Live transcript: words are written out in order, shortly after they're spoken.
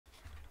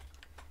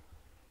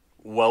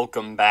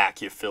Welcome back,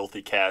 you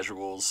filthy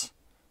casuals.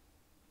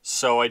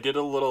 So I did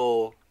a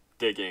little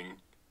digging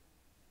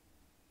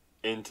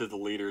into the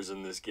leaders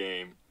in this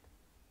game.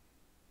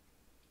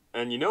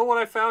 And you know what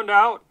I found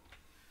out?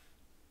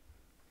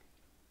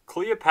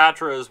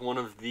 Cleopatra is one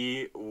of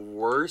the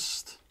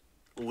worst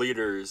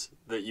leaders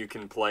that you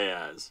can play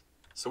as.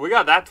 So we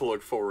got that to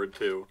look forward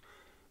to.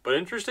 But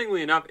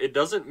interestingly enough, it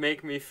doesn't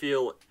make me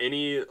feel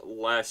any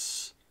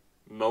less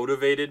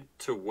motivated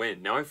to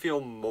win. Now I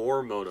feel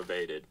more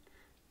motivated.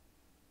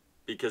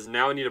 Because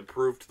now I need to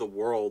prove to the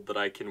world that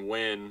I can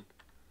win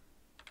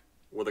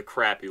with a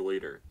crappy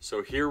leader.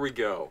 So here we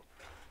go.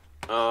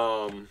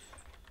 I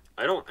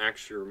don't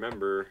actually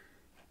remember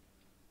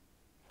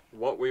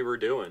what we were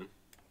doing.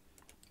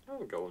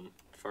 I'll go and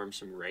farm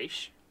some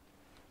rice.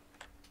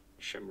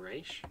 Some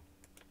rice.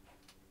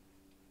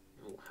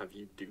 I'll have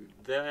you do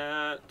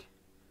that.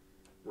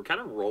 We're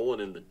kind of rolling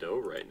in the dough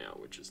right now,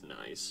 which is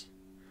nice.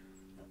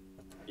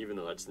 Even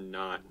though that's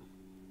not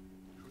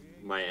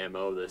my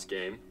MO this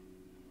game.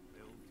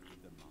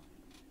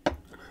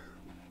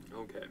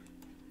 Okay.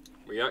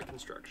 We got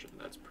construction.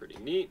 That's pretty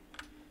neat.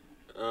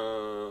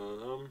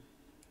 Sure,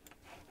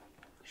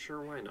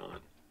 why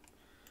not?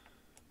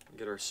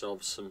 Get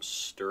ourselves some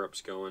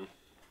stirrups going.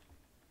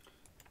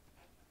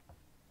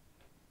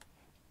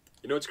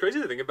 You know, it's crazy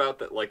to think about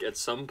that, like, at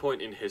some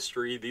point in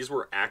history, these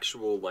were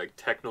actual, like,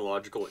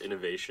 technological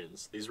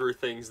innovations. These were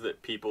things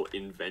that people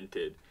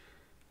invented.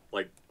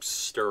 Like,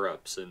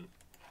 stirrups and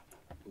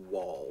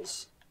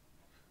walls.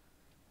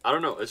 I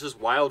don't know, it's just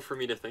wild for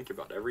me to think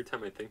about. Every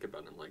time I think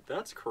about it, I'm like,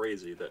 that's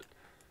crazy that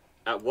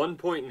at one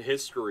point in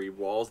history,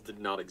 walls did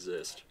not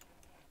exist.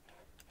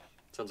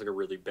 Sounds like a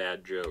really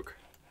bad joke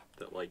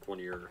that, like, one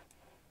of your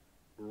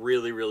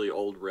really, really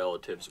old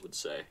relatives would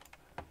say.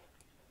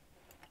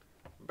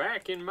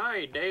 Back in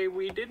my day,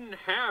 we didn't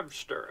have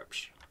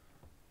stirrups.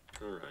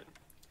 Alright.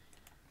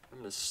 I'm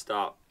gonna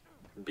stop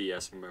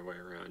BSing my way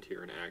around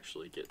here and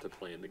actually get to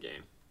playing the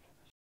game.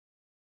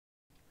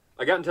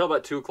 I got until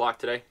about 2 o'clock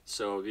today,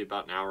 so it'll be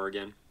about an hour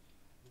again.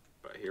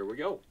 But here we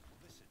go.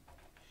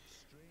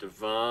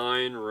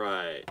 Divine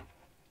right.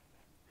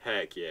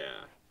 Heck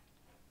yeah.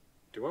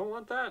 Do I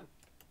want that?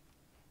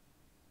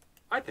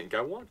 I think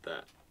I want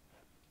that.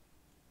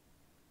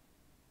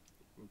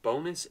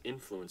 Bonus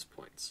influence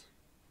points.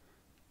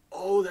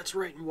 Oh, that's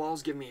right, and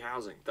walls give me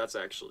housing. That's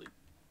actually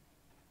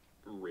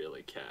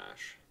really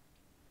cash.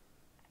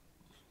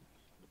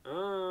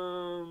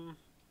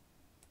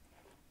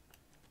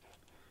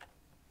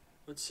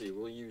 Let's see,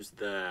 we'll use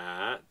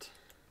that.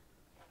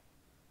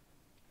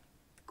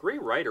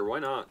 Great writer, why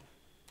not?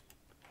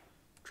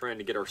 Trying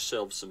to get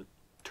ourselves some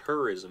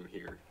tourism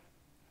here.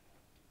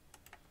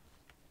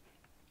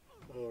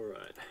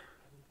 Alright.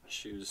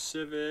 Choose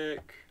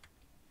civic.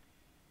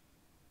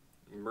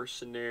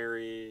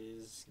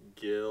 Mercenaries.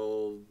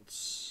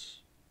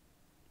 Guilds.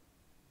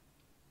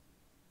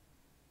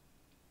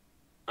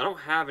 I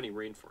don't have any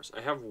rainforests. I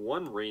have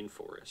 1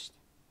 rainforest.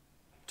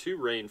 2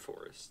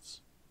 rainforests.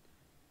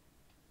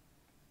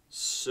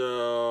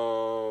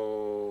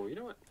 So, you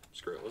know what?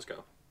 Screw it, let's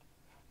go.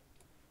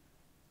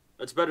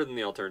 That's better than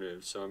the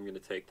alternative, so I'm going to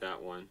take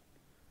that one.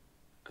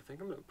 I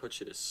think I'm going to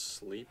put you to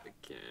sleep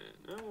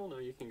again. Oh, no,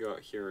 you can go out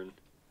here and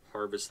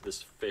harvest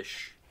this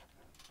fish.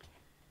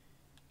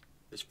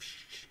 This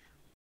fish.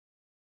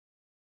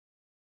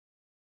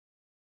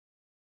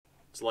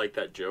 It's like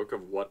that joke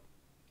of what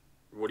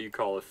do you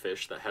call a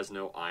fish that has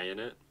no eye in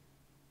it?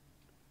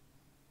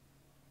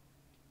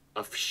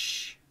 A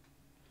fish.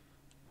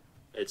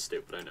 It's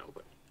stupid, I know,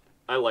 but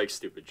I like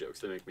stupid jokes.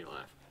 They make me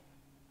laugh.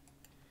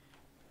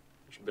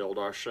 Let's build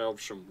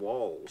ourselves some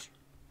walls.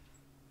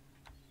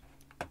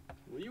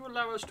 Will you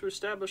allow us to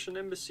establish an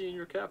embassy in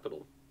your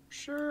capital?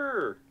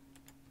 Sure.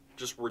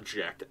 Just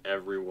reject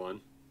everyone.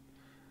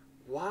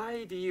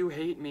 Why do you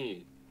hate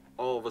me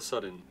all of a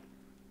sudden?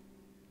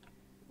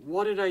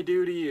 What did I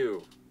do to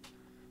you?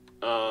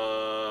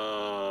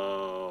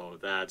 Oh,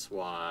 that's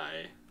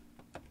why.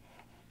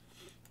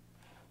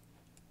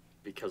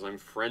 Because I'm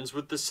friends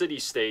with the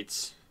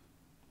city-states.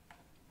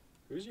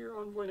 Who's your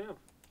envoy now?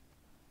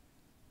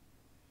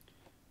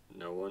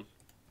 No one.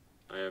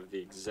 I have the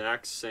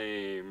exact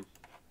same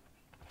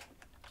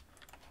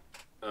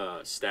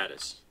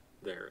status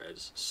there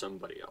as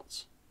somebody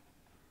else.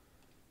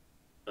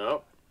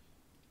 Oh.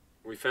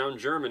 We found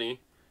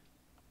Germany.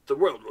 The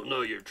world will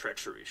know your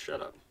treachery.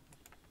 Shut up.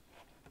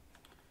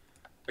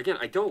 Again,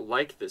 I don't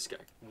like this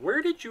guy.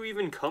 Where did you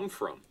even come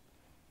from?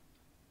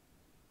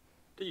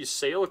 Did you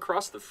sail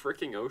across the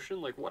fricking ocean?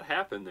 Like, what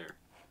happened there?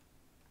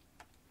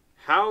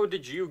 How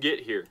did you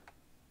get here?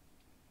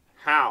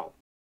 How?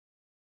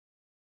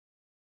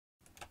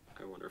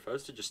 I wonder if I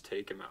was to just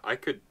take him out. I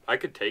could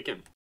take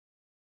him.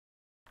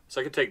 So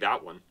I could take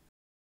that one.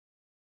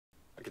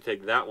 I could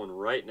take that one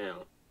right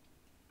now.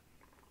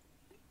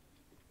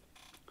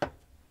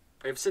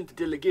 I have sent a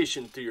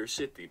delegation to your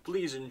city.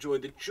 Please enjoy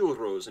the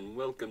churros and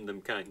welcome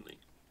them kindly.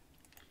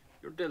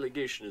 Your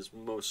delegation is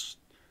most...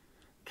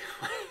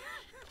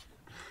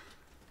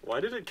 Why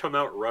did it come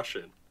out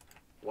Russian?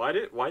 Why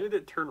did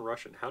it turn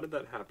Russian? How did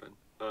that happen?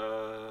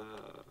 I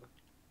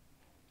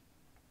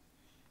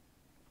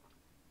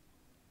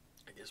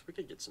guess we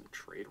could get some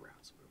trade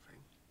routes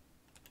moving.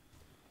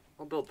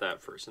 I'll build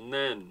that first, and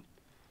then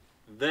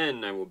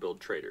I will build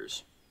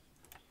traders.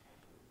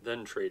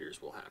 Then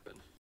traders will happen.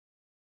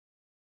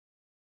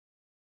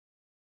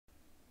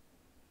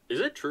 Is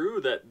it true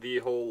that the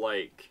whole,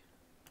 like,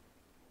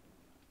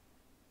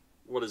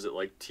 what is it,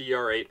 like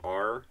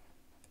TR-8R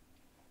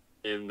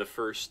in the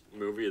first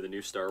movie of the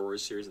new Star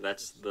Wars series,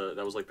 that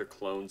was like the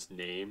clone's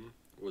name,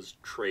 was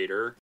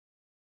Traitor?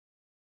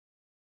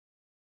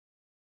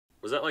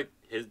 Was that like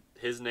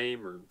his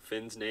name or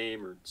Finn's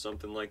name or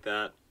something like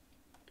that?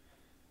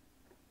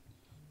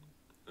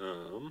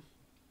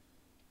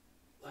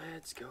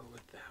 Let's go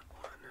with that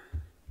one.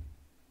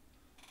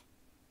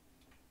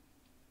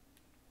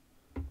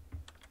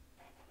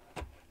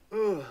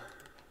 Ugh.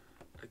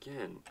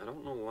 Again, I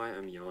don't know why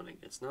I'm yawning.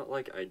 It's not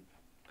like I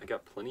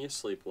got plenty of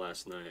sleep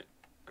last night.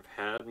 I've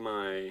had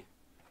my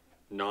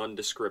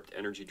nondescript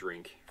energy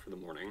drink for the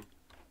morning.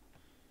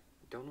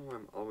 I don't know why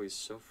I'm always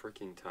so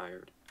freaking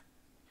tired.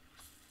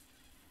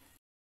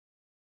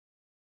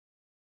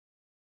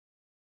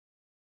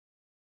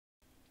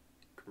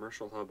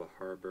 Commercial hub, a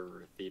harbor,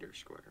 or a theater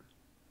square?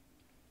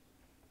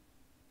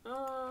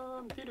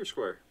 Theater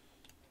square.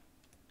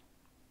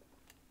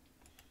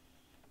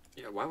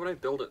 Yeah, why would I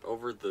build it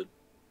over the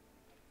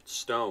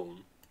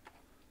stone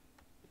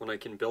when I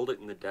can build it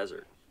in the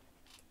desert?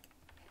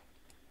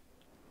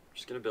 I'm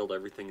just gonna build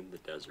everything in the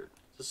desert.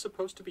 Is this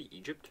supposed to be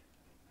Egypt?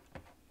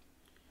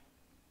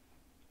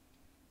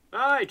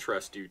 I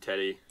trust you,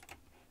 Teddy.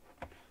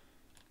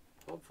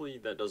 Hopefully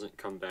that doesn't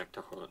come back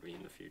to haunt me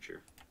in the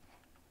future.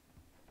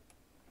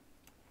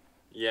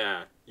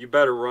 Yeah, you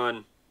better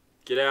run.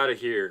 Get out of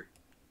here.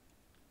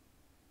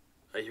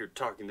 I hear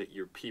talking that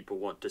your people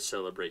want to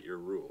celebrate your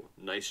rule.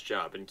 Nice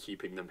job in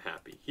keeping them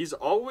happy. He's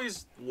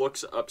always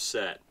looks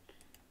upset.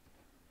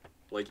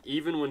 Like,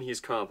 even when he's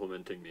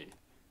complimenting me.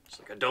 It's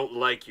like, I don't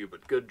like you,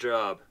 but good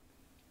job.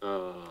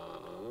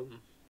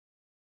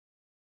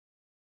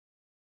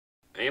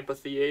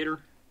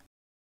 Amphitheater?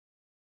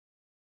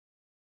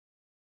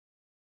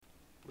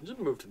 We'll just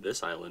move to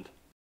this island.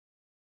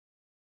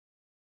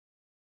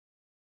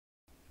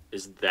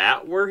 Is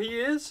that where he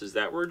is? Is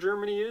that where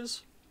Germany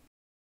is?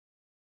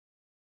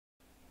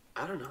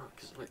 I don't know,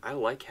 because like, I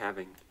like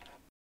having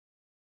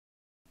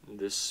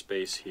this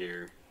space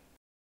here.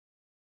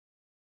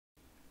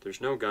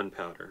 There's no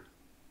gunpowder.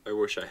 I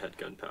wish I had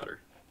gunpowder.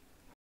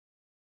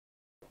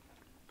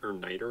 Or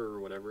niter, or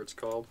whatever it's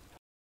called.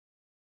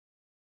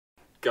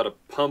 Gotta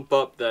pump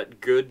up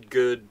that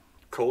good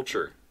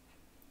culture.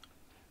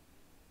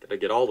 Gotta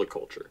get all the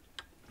culture.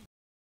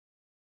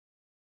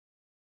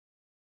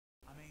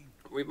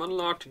 We've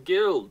unlocked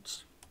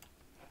guilds.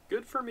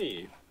 Good for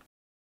me.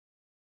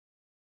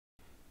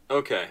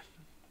 Okay.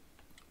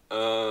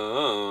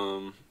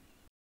 I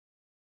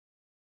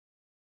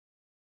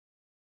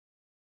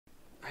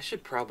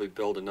should probably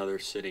build another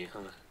city,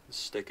 huh?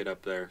 Stick it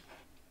up there.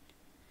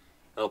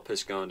 That'll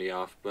piss Gandhi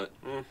off, but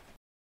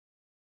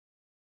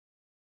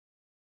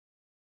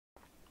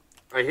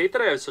I hate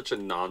that I have such a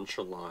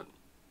nonchalant...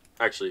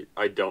 Actually,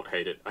 I don't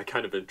hate it. I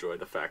kind of enjoy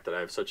the fact that I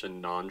have such a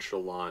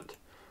nonchalant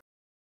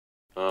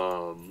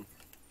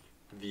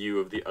view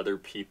of the other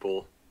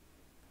people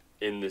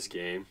in this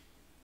game.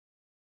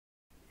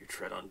 You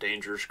tread on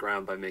dangerous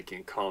ground by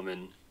making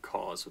common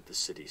cause with the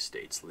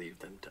city-states. Leave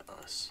them to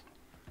us.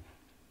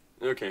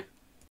 Okay.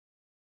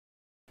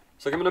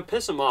 It's like I'm gonna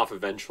piss him off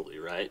eventually,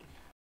 right?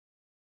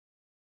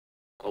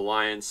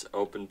 Alliance,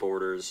 open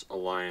borders,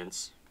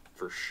 alliance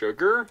for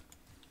sugar?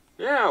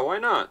 Yeah, why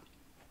not?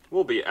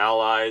 We'll be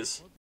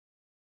allies.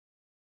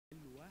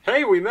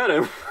 Hey, we met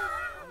him!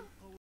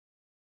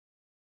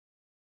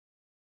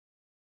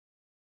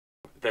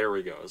 There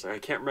we go. I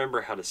can't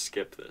remember how to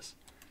skip this.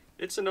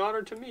 It's an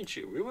honor to meet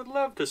you. We would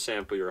love to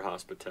sample your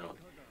hospitality.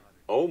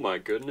 Oh my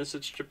goodness,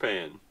 it's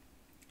Japan.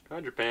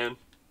 Hi, Japan.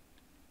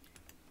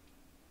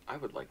 I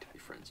would like to be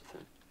friends with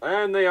him.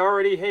 And they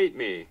already hate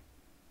me.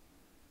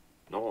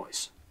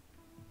 Nice.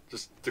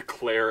 Just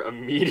declare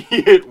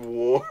immediate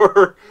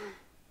war.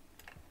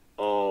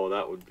 Oh,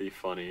 that would be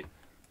funny.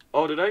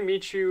 Oh, did I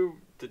meet you?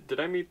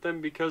 Did I meet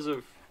them because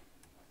of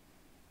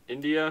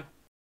India?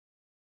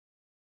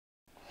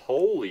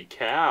 Holy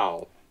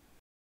cow.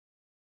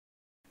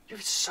 You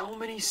have so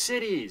many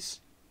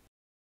cities.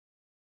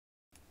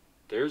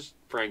 There's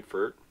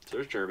Frankfurt.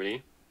 There's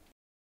Germany.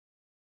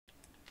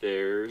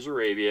 There's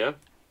Arabia.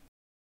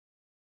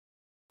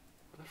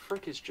 Where the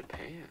frick is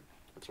Japan?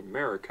 That's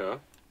America.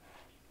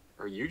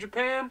 Are you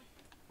Japan?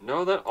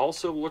 No, that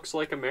also looks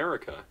like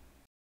America.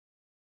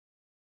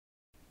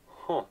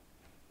 Huh.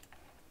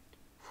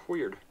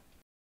 Weird.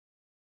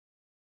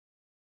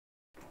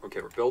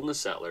 Okay, we're building a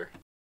settler.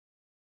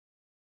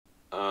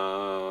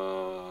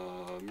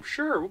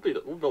 Sure,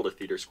 we'll build a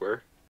theater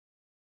square.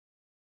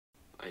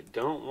 I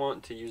don't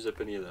want to use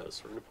up any of those,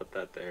 so we're gonna put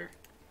that there.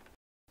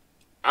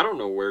 I don't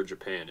know where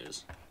Japan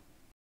is.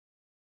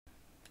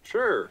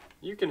 Sure,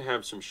 you can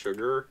have some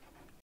sugar.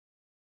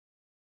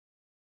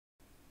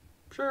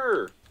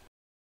 Sure.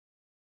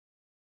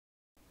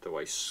 Though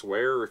I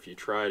swear if you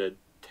try to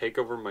take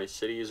over my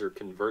cities or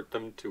convert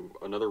them to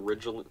another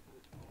religion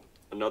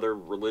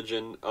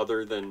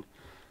other than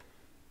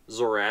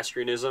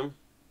Zoroastrianism,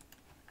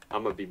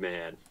 I'm gonna be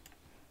mad.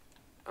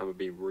 I'm gonna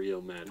be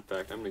real mad. In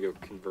fact, I'm gonna go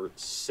convert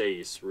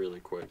Sais really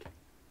quick.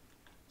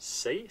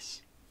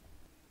 Sais?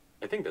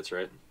 I think that's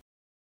right.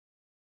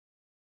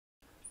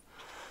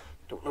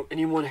 Don't know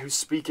anyone who's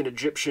speaking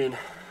Egyptian.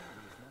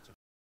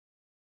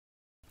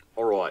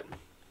 Alright.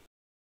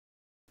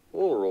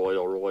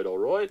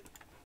 Alright.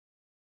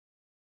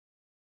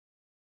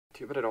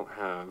 Too bad I don't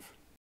have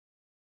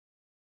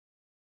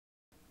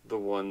the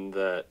one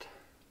that...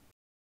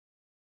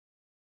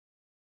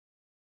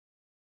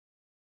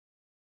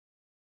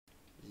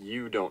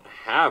 You don't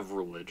have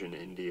religion,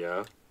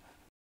 India.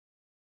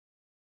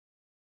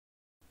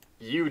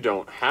 You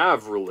don't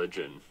have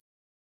religion.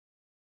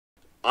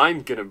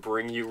 I'm gonna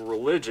bring you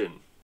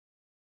religion.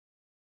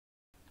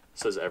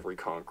 Says every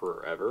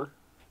conqueror ever.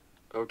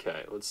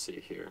 Okay, let's see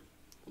here.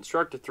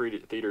 Construct a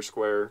theater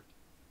square.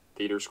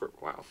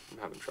 Wow, I'm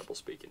having trouble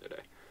speaking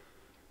today.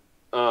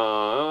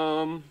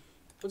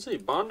 Let's see.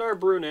 Bandar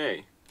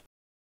Brunei.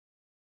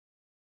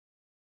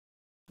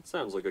 That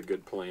sounds like a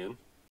good plan.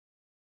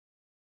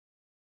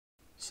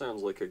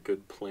 Sounds like a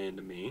good plan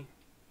to me.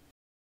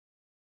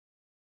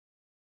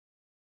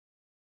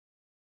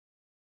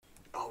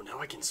 Oh, now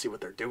I can see what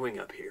they're doing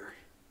up here.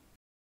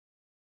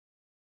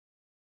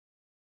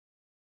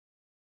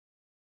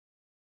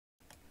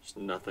 There's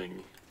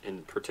nothing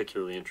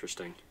particularly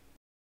interesting.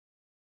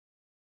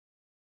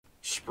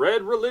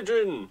 Spread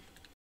religion!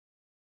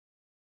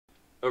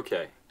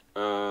 Okay.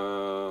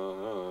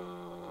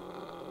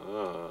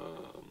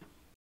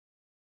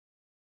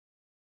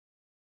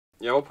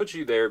 Yeah, I'll put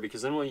you there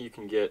because then you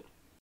can get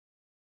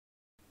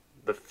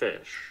the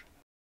fish.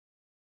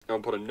 I'll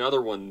put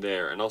another one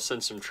there, and I'll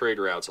send some trade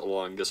routes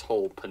along this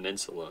whole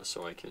peninsula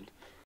so I can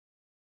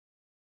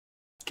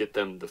get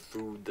them the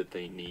food that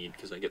they need,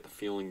 because I get the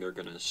feeling they're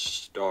gonna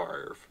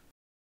starve.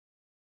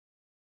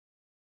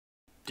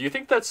 Do you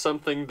think that's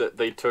something that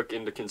they took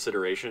into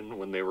consideration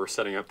when they were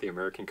setting up the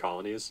American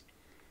colonies?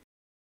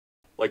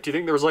 Like, do you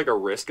think there was like a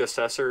risk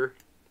assessor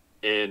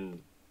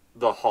in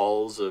the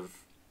halls of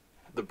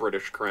the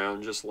British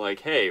Crown, just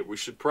like, hey, we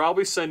should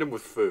probably send them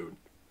with food?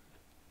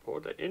 Or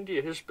that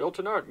India has built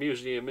an art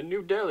museum in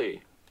New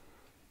Delhi.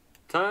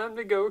 Time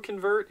to go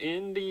convert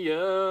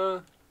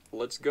India.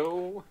 Let's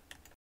go.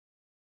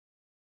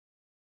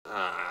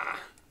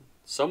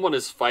 Someone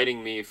is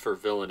fighting me for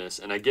villainous,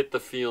 and I get the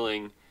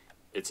feeling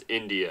it's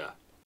India.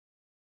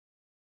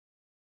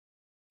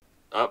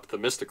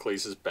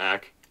 Themistocles is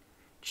back.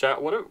 Chat,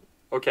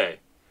 okay,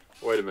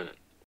 wait a minute.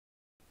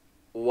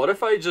 What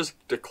if I just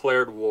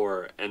declared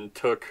war and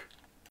took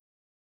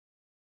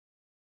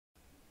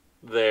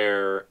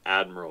their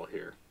admiral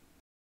here?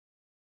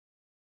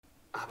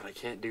 But I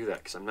can't do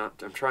that because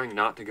I'm trying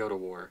not to go to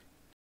war.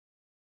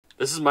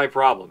 This is my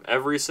problem.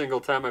 Every single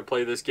time I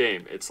play this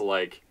game, it's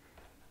like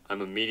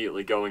I'm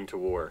immediately going to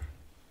war.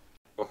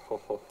 Oh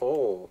ho ho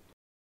ho.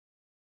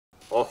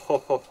 Oh ho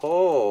ho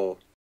ho.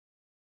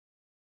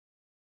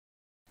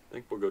 I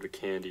think we'll go to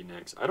candy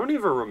next. I don't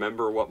even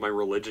remember what my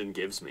religion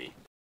gives me.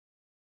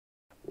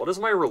 What does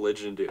my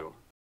religion do?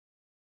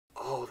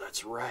 Oh,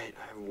 that's right.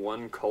 I have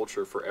one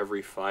culture for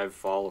every 5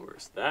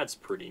 followers. That's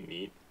pretty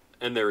neat.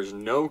 And there is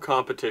no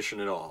competition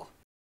at all.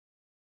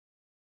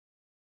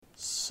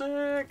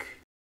 Sick!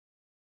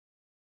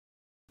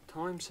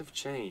 Times have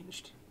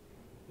changed.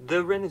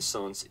 The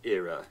Renaissance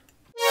era.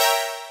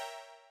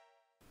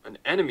 An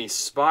enemy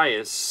spy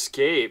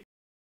escaped.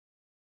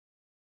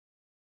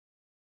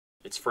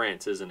 It's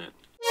France, isn't it?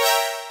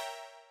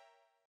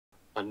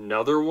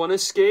 Another one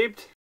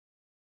escaped?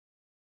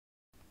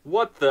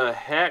 What the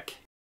heck?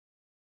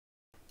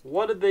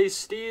 What did they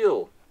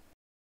steal?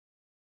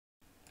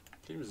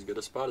 Seems as good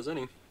a spot as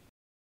any.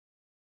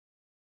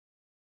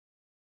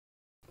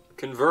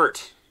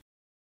 Convert.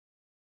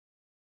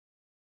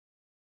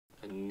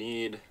 I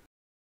need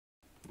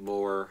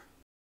more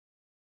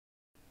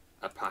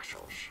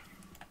apostles.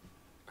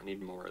 I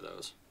need more of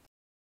those.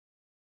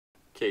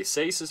 Okay,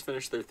 Sais has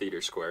finished their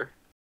theater square.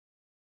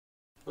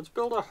 Let's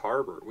build a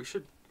harbor. We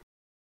should...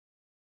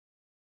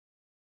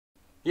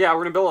 Yeah,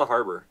 we're gonna build a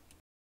harbor.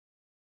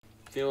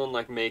 Feeling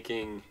like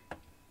making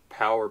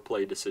power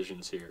play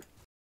decisions here.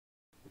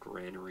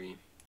 Granary.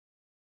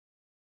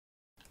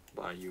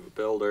 Buy you a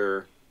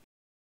builder.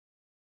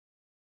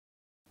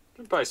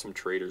 Let's buy some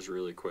traders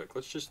really quick.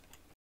 Let's just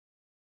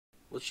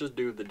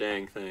do the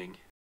dang thing.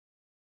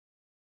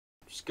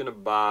 Just gonna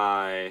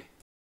buy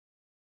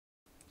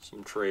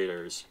some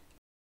traders.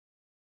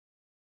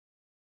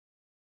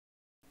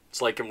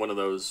 It's like in one of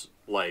those,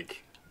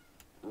 like,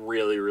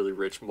 really, really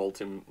rich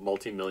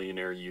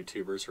multi-millionaire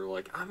YouTubers who are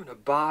like, I'm gonna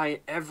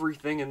buy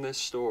everything in this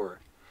store.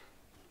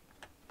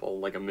 Well,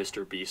 like a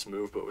Mr. Beast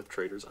move, but with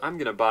traders. I'm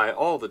gonna buy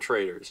all the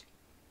traders.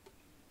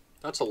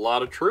 That's a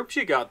lot of troops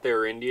you got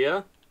there,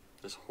 India.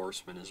 This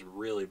horseman is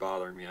really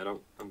bothering me.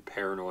 I'm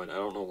paranoid. I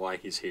don't know why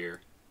he's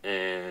here.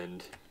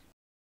 And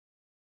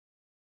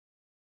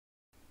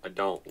I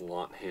don't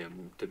want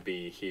him to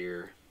be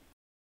here.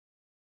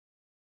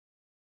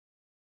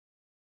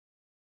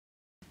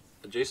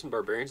 Adjacent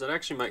barbarians, that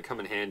actually might come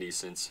in handy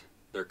since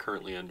they're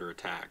currently under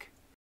attack.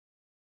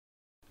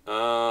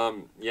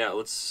 Yeah,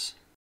 let's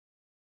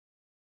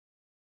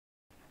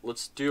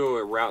do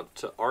a route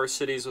to our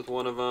cities with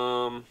one of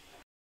them.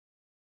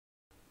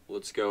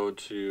 Let's go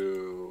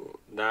to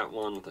that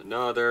one with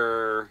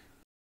another.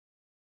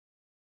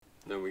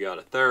 Then we got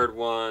a third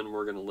one.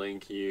 We're gonna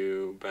link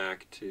you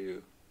back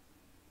to...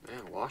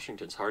 Man,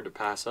 Washington's hard to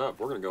pass up.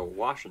 We're gonna go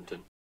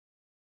Washington.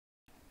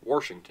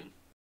 Washington.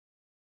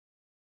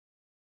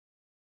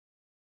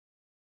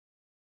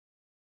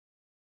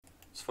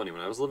 It's funny,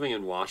 when I was living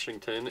in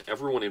Washington,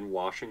 everyone in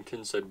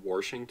Washington said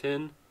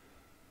Washington,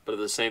 but at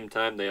the same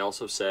time they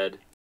also said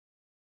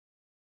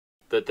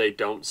that they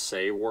don't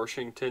say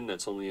Washington,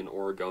 that's only an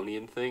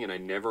Oregonian thing, and I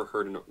never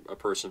heard a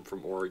person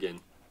from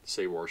Oregon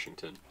say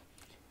Washington.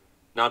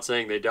 Not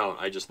saying they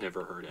don't, I just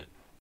never heard it.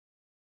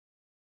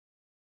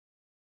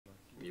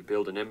 You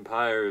build an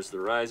empire as the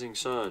rising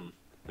sun.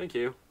 Thank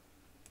you.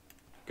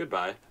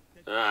 Goodbye.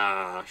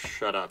 Ah,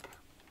 shut up.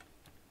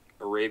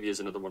 Arabia's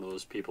another one of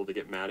those people to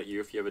get mad at you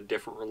if you have a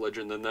different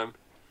religion than them.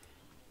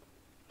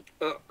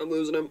 Oh, I'm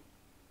losing him.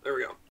 There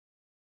we go.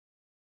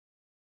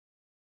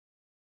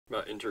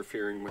 About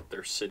interfering with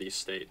their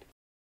city-state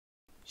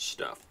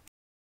stuff.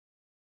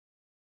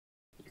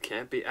 You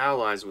can't be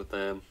allies with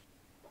them.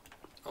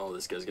 Oh,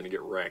 this guy's gonna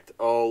get wrecked.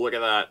 Oh, look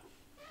at that.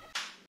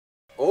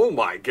 Oh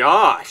my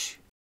gosh!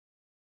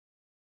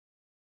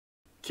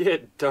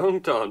 Get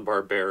dunked on,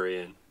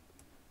 barbarian.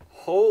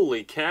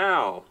 Holy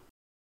cow.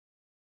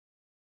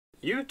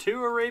 You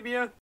too,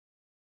 Arabia?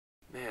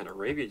 Man,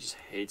 Arabia just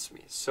hates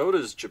me. So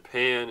does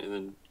Japan, and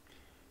then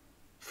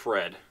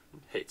Fred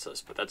hates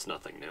us, but that's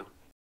nothing new.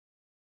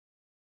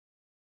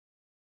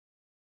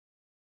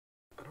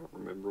 I don't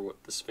remember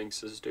what the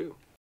Sphinxes do.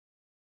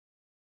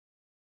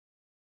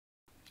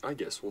 I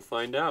guess we'll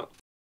find out.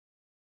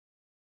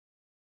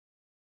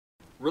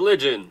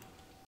 Religion!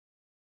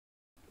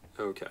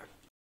 Okay.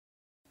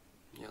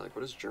 Yeah, like,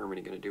 what is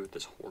Germany gonna do with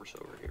this horse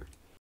over here?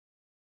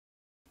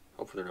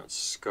 Hopefully they're not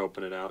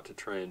scoping it out to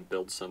try and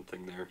build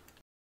something there.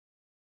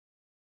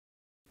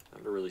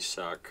 That would really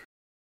suck.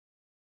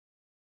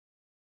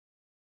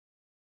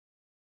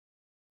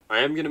 I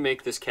am going to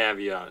make this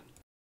caveat.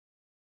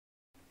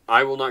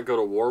 I will not go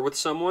to war with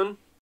someone,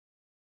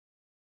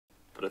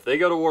 but if they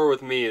go to war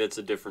with me, that's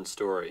a different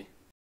story.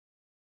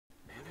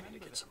 Man, I need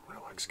to get some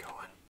relics going.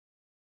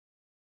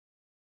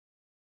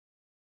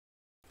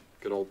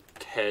 Good old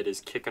Ted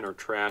is kicking our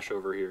trash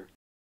over here.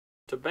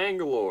 To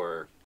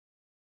Bangalore.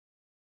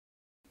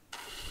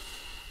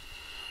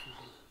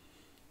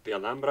 The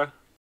Alhambra.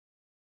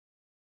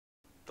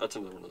 That's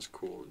another one that's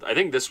cool. I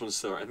think this one's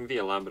still... I think the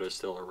Alhambra is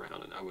still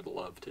around, and I would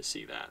love to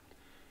see that.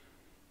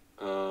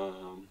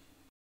 I'm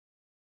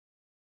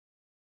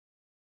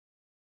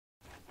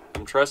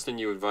trusting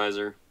you,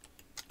 advisor.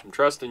 I'm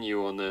trusting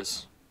you on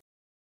this.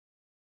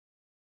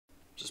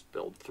 Just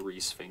build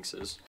 3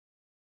 sphinxes.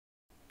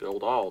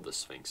 Build all the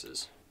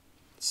sphinxes.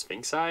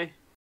 Sphinxi?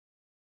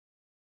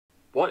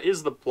 What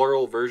is the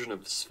plural version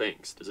of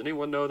sphinx? Does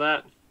anyone know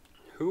that?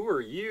 Who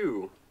are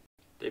you?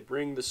 They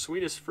bring the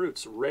sweetest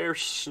fruits, rare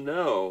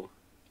snow,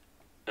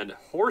 and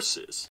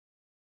horses.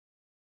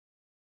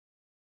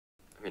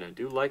 I mean, I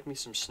do like me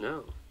some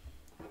snow.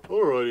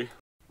 Alrighty.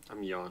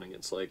 I'm yawning.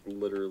 It's like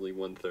literally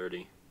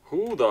 1:30.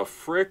 Who the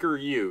frick are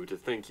you to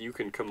think you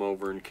can come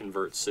over and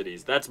convert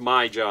cities? That's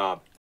my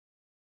job.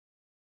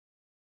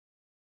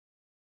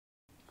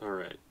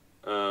 Alright.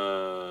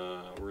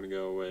 We're gonna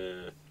go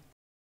with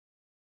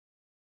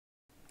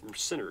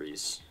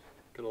mercenaries.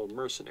 Good old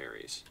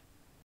mercenaries.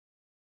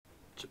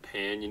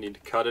 Japan, you need to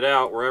cut it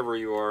out wherever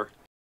you are.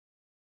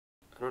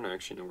 I don't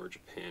actually know where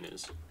Japan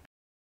is.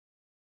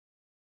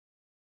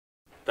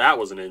 That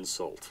was an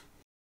insult.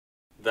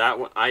 That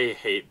one, I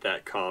hate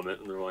that comment.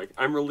 And they're like,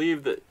 I'm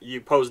relieved that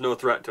you pose no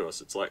threat to us.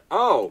 It's like,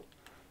 oh,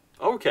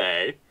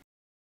 okay.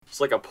 It's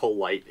like a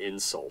polite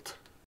insult.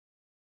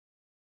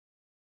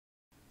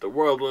 The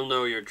world will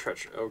know your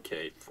treachery.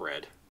 Okay,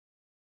 Fred.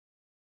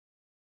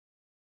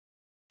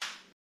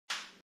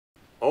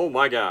 Oh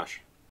my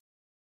gosh.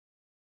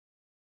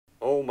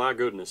 Oh my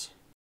goodness.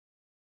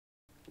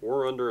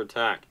 We're under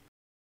attack.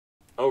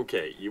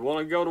 Okay, you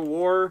want to go to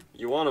war?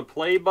 You want to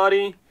play,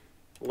 buddy?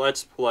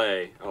 Let's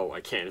play. Oh, I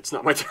can't. It's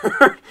not my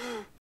turn.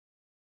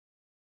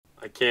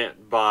 I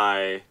can't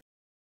buy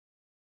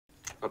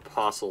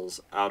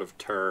apostles out of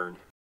turn.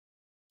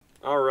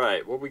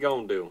 Alright, what we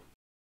gonna do?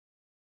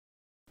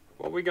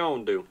 What we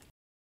gonna do?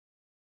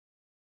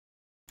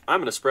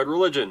 I'm gonna spread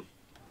religion.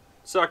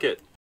 Suck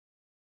it.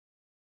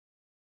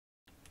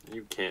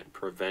 You can't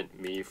prevent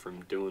me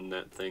from doing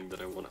that thing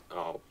that I want to...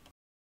 Oh.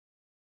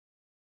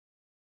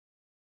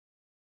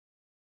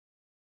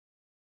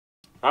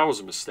 That was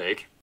a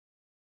mistake.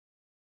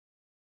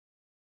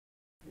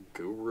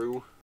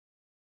 Guru.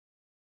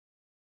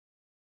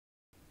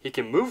 He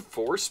can move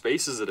 4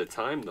 spaces at a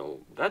time, though.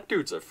 That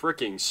dude's a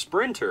freaking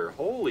sprinter.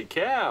 Holy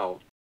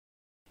cow.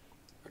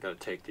 gotta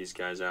take these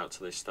guys out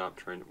so they stop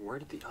trying to... Where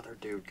did the other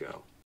dude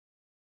go?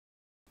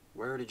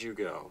 Where did you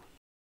go?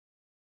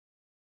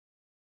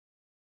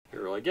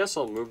 Here, well, I guess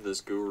I'll move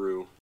this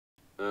guru.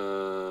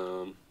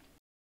 There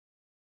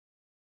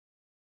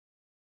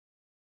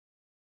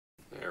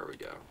we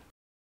go.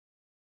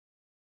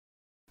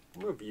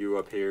 Move you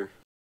up here.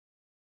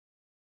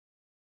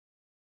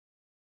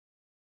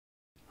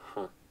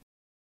 Huh.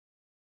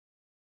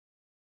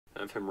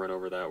 Have him run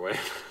over that way.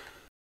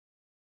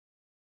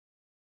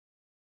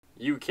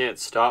 You can't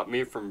stop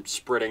me from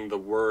spreading the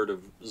word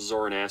of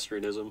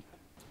Zoroastrianism.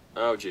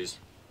 Oh, jeez.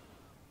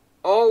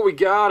 Oh, we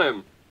got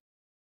him!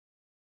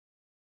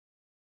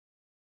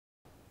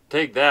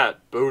 Take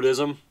that,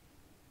 Buddhism.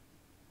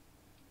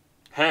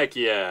 Heck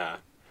yeah.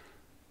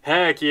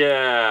 Heck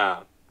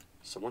yeah!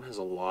 Someone has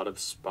a lot of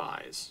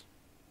spies.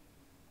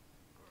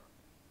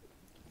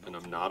 And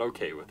I'm not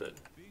okay with it.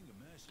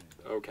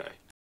 Okay.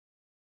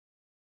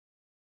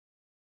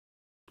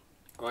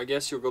 Well, I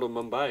guess you'll go to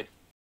Mumbai.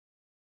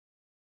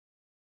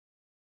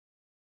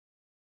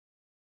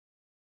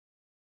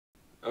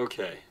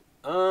 Okay.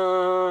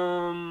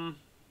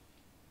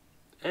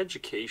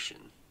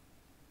 Education.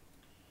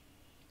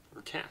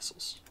 Or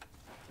castles.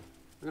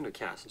 We're gonna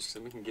castles, because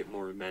then we can get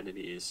more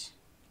amenities.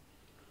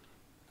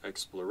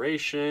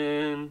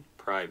 Exploration,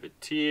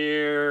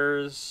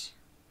 privateers,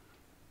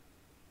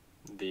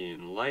 the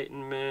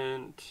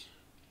Enlightenment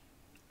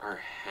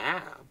are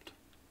halved.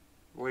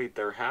 Wait,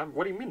 they're halved?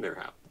 What do you mean they're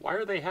halved? Why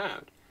are they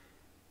halved?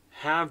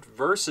 Halved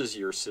versus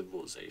your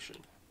civilization.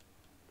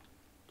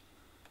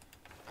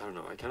 I don't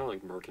know, I kind of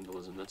like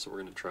mercantilism. That's what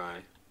we're going to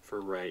try for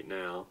right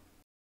now.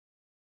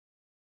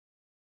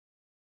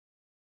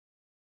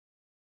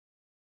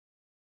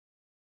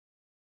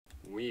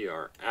 We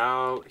are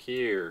out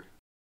here.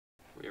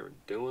 We are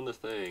doing the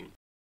thing.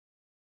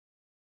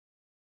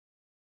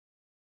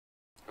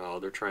 Oh,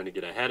 they're trying to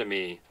get ahead of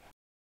me.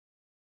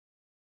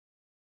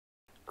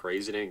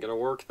 Crazy, it ain't gonna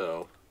work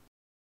though.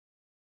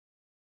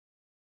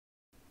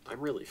 I'm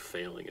really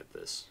failing at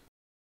this.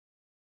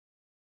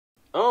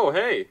 Oh,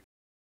 hey!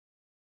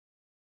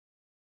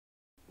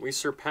 We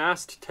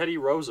surpassed Teddy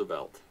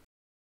Roosevelt.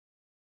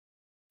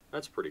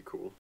 That's pretty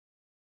cool.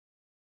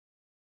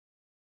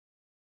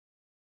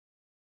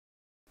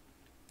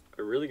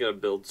 I really gotta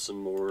build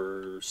some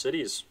more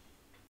cities.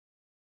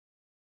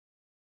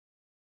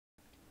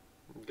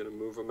 I'm gonna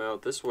move them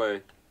out this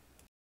way.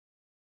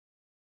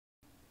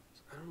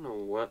 I don't know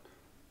what...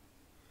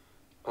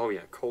 Oh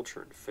yeah,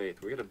 culture and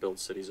faith. We gotta build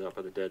cities up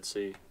by the Dead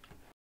Sea.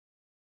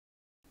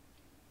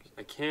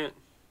 I can't...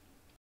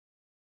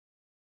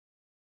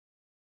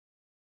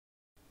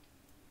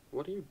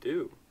 What do you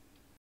do?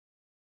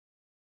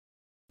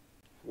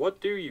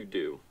 What do you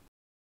do?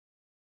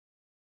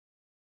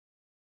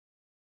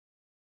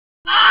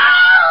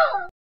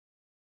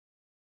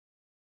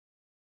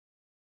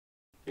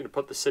 You're gonna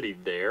put the city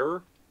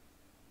there,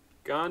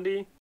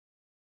 Gandhi?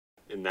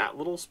 In that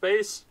little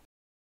space?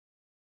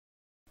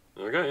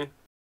 Okay.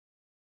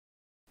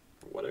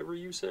 Whatever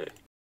you say.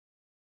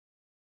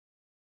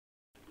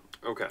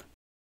 Okay.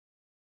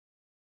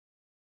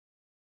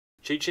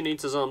 Chichen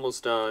Itza's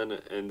almost done,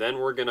 and then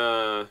we're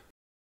gonna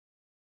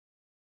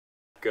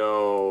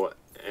go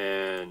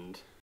and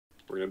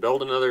we're gonna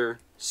build another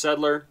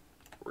settler.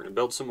 We're gonna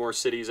build some more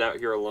cities out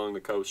here along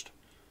the coast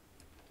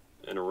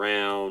and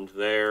around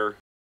there.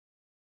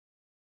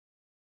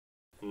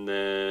 And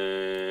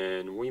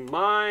then we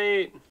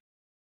might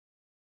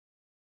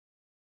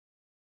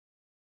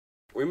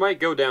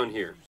go down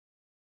here.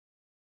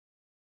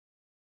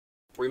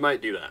 We might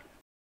do that.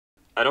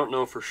 I don't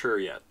know for sure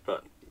yet,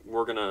 but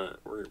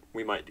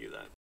we might do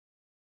that.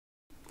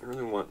 I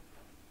really want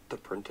the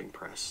printing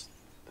press.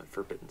 That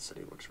Forbidden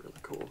City looks really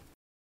cool.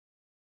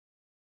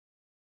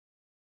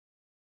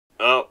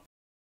 Oh.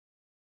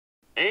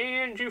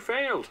 And you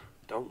failed.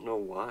 Don't know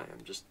why.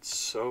 I'm just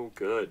so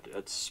good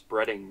at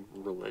spreading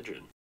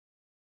religion.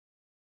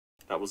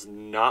 That was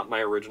not my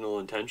original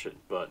intention,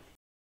 but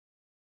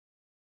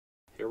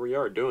here we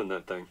are doing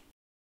that thing.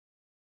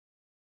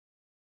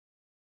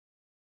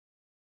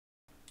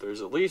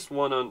 There's at least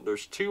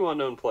there's 2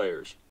 unknown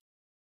players.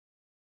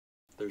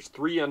 There's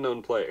 3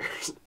 unknown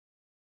players.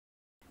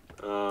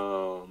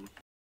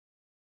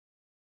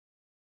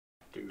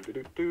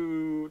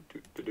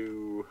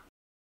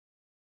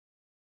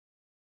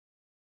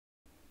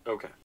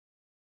 Okay.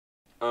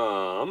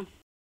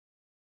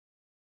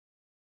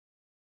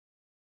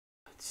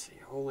 Let's see.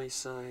 Holy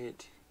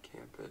site,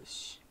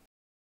 campus.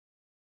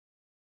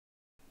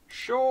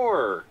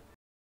 Sure.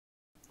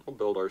 We'll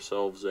build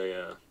ourselves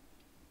a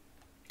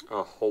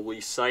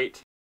holy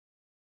site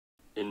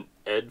in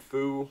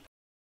Edfu.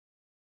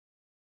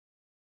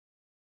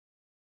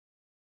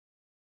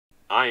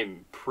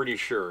 I'm pretty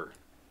sure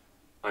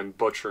I'm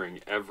butchering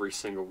every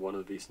single one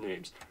of these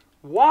names.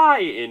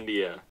 Why,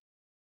 India?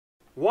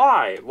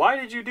 Why? Why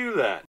did you do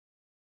that?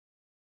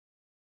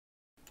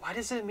 Why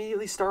does it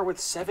immediately start with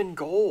 7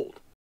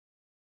 gold?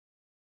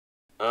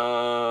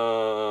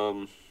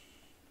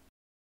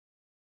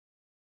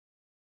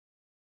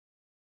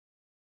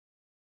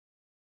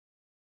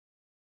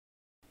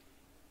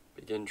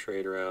 Begin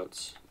trade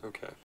routes.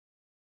 Okay.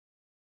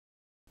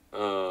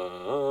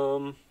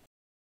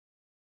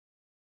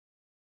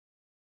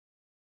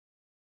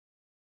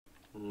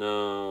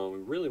 No, we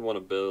really want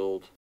to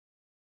build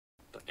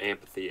the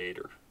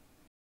amphitheater.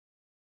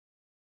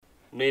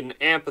 We need an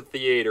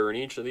amphitheater in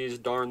each of these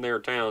darn there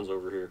towns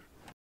over here.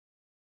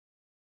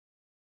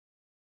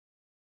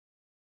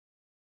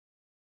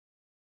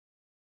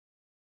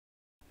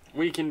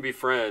 We can be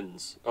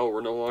friends. Oh,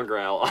 we're no longer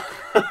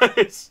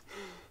allies.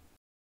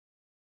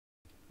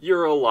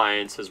 Your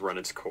alliance has run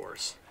its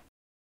course.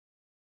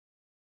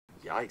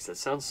 Yikes, that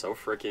sounds so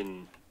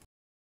freaking,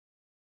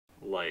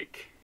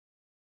 like,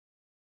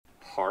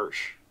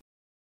 harsh.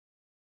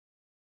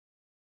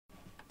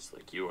 It's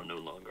like, you are no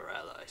longer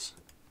allies.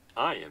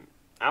 I am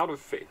out of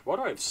faith. Why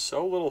do I have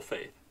so little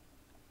faith?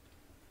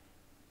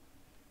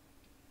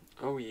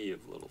 Oh, ye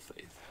of little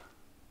faith.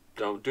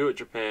 Don't do it,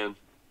 Japan.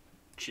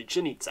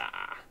 Chichen Itza.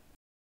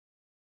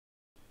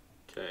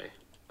 Okay.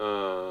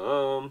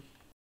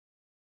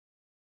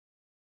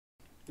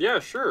 Yeah,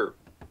 sure.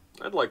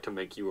 I'd like to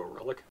make you a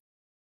relic.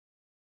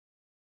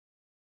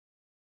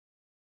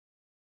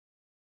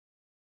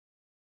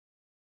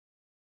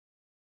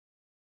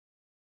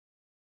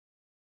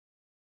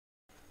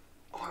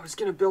 Oh, I was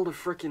gonna build a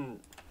frickin'...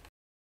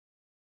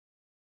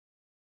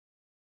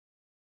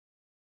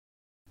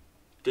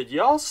 Did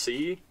y'all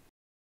see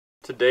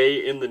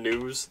today in the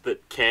news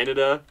that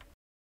Canada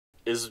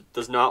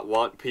does not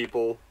want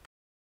people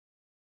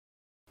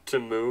to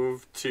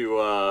move to,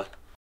 Why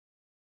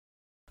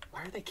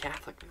are they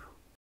Catholic now?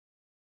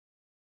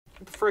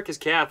 What the frick is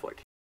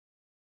Catholic?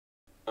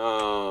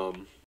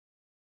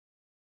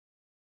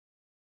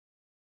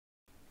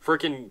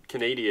 Frickin'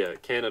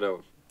 Canada,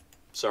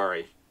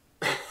 sorry.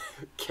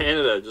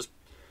 Canada just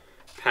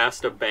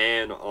passed a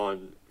ban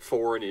on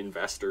foreign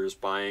investors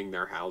buying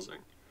their housing.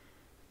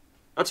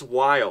 That's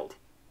wild.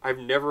 I've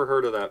never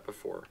heard of that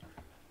before.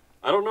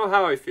 I don't know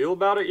how I feel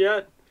about it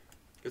yet.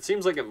 It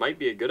seems like it might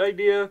be a good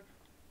idea,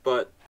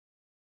 but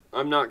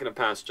I'm not going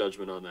to pass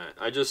judgment on that.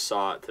 I just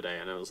saw it today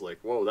and I was like,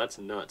 whoa, that's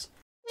nuts.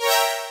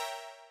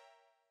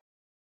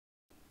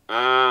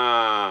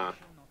 Ah,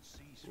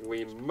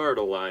 we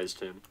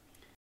myrtleized him.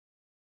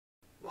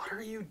 What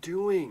are you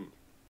doing?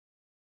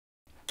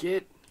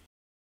 We're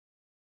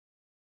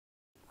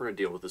gonna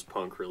deal with this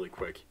punk really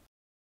quick.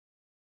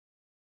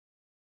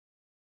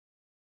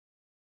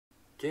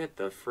 Get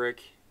the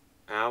frick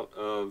out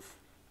of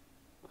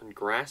on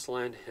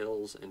grassland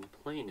hills and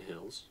plain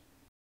hills.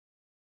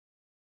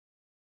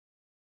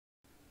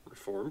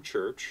 Reformed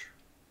church.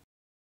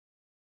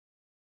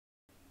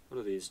 What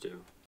do these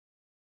do?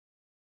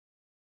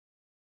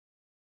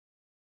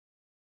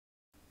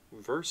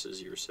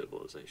 Versus your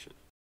civilization.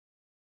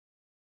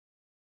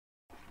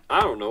 I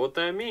don't know what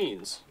that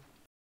means.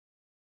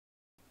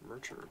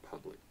 Merchant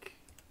Republic.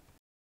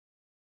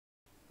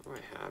 What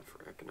do I have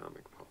for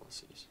economic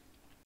policies?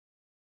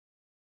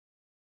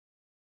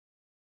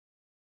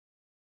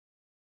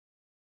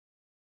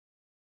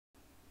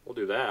 We'll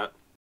do that.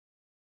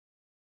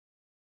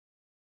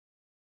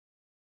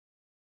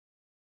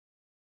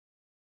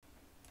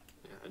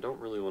 Yeah, I don't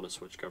really want to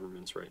switch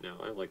governments right now.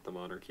 I like the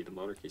monarchy. The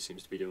monarchy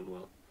seems to be doing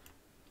well.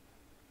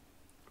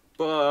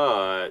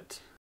 But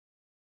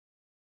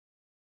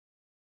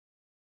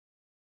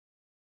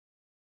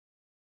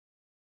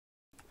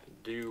I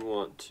do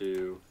want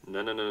to...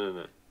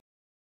 No.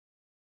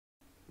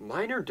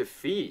 Minor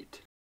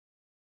defeat.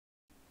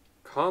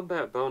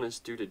 Combat bonus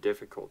due to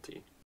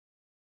difficulty.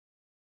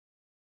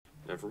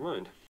 Never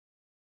mind.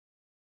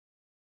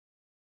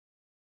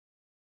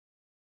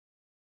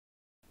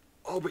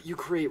 Oh, but you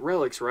create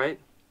relics, right?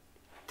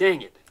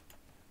 Dang it.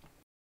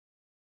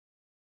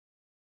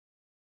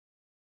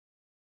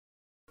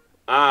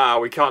 Ah,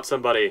 we caught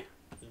somebody.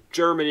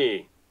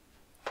 Germany.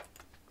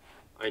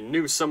 I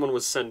knew someone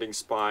was sending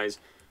spies.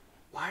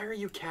 Why are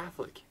you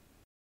Catholic?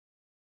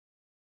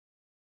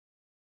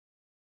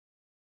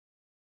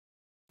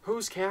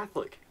 Who's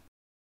Catholic?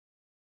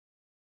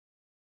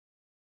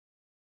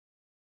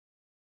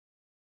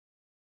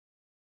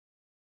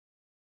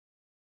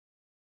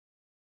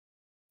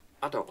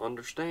 I don't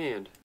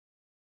understand.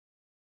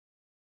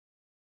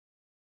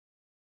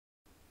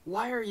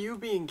 Why are you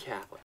being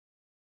Catholic?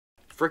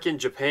 Frickin'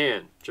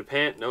 Japan.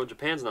 No,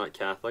 Japan's not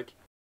Catholic.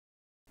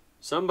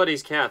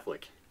 Somebody's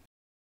Catholic.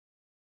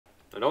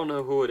 I don't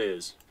know who it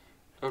is.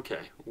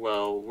 Okay,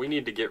 well, we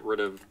need to get rid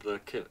of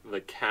the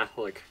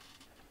Catholic...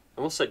 I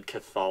almost said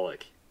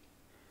Catholic.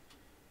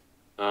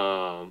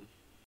 The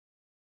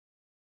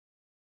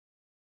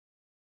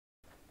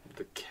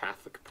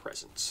Catholic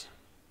presence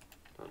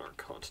on our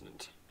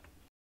continent.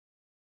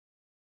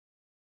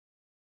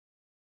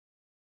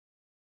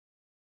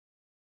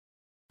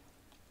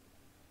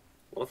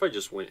 What if I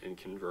just went and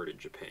converted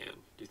Japan?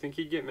 Do you think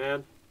he'd get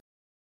mad?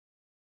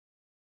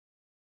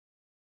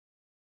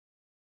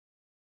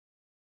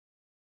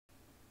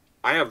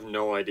 I have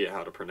no idea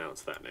how to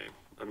pronounce that name.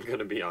 I'm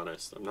gonna be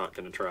honest. I'm not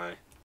gonna try.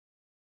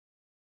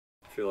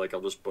 I feel like I'll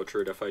just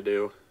butcher it if I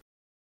do.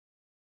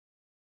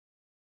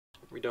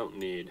 We don't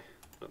need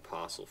an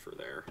apostle for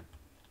there.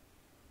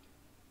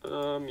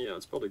 Yeah,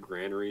 let's build a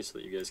granary so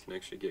that you guys can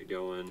actually get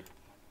going.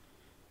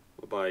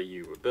 We'll buy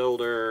you a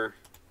builder.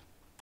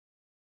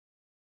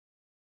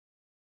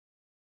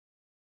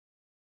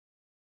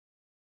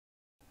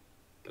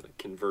 Gonna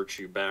convert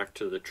you back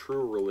to the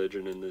true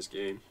religion in this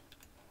game.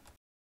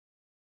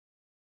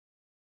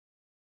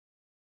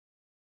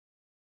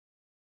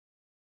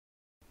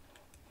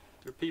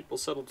 Your people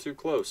settled too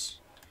close.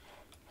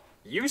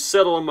 You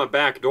settle on my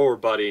back door,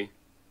 buddy.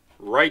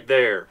 Right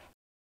there.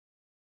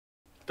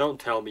 Don't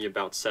tell me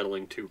about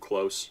settling too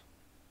close.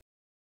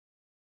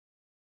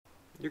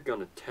 You're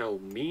gonna tell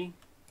me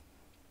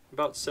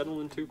about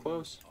settling too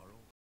close?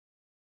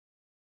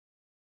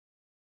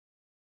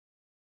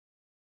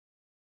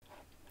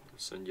 I'll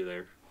send you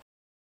there.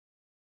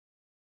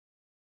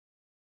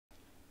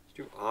 Let's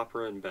do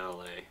opera and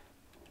ballet.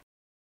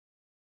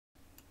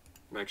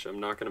 Actually,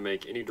 I'm not going to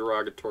make any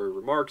derogatory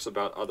remarks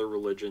about other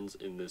religions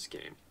in this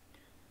game,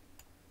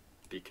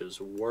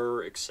 because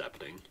we're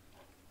accepting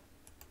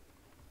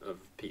of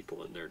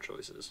people and their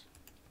choices.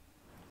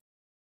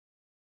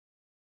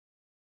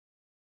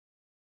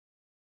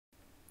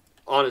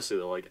 Honestly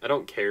though, like, I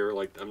don't care.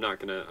 Like, I'm not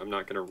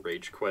gonna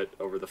rage quit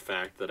over the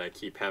fact that I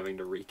keep having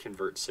to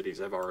reconvert cities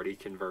I've already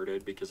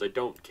converted, because I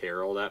don't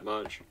care all that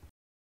much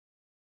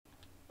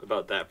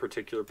about that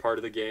particular part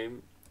of the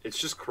game. It's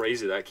just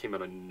crazy that came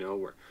out of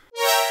nowhere.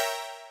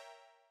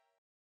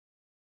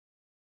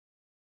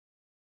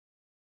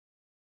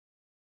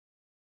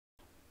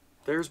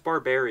 There's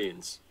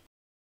barbarians.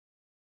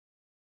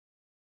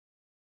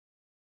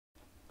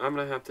 I'm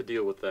gonna have to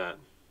deal with that.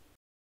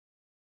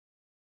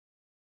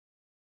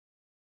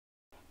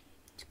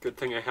 It's a good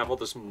thing I have all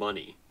this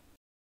money.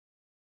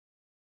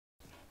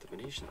 The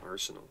Venetian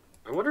Arsenal.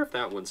 I wonder if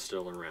that one's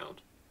still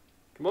around.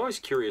 I'm always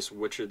curious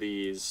which of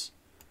these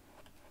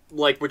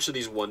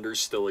wonders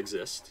still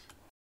exist.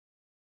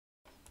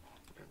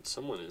 And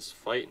someone is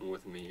fighting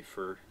with me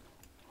for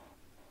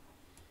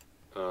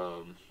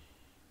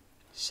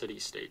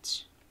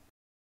city-states.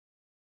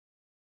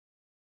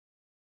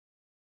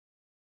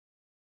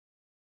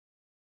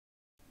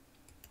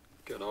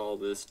 Got all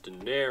this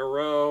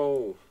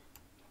dinero.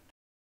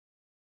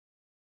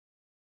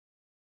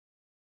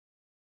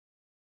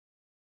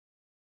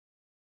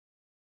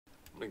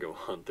 I'm gonna go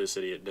hunt this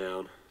idiot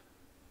down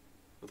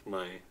with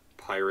my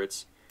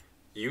pirates.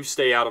 You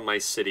stay out of my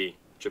city,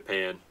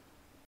 Japan.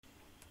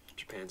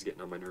 Japan's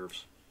getting on my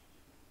nerves.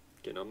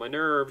 Getting on my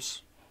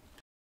nerves.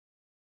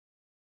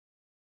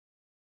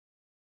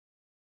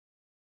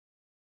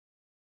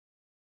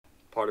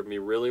 Part of me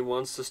really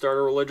wants to start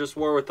a religious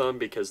war with them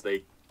because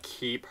they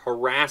keep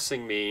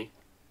harassing me,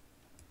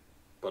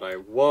 but I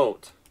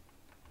won't,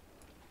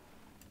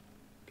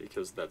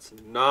 because that's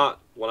not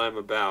what I'm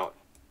about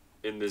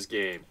in this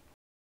game.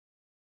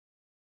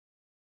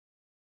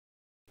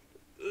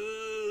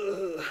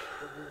 Ugh.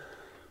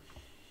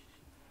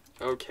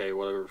 Okay,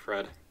 whatever,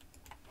 Fred.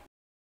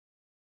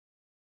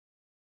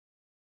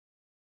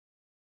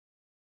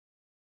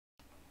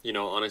 You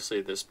know, honestly,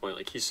 at this point,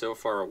 like, he's so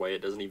far away,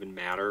 it doesn't even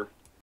matter.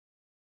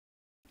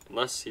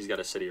 Unless he's got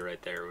a city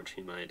right there, which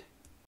he might.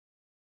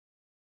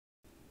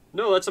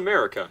 No, that's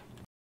America.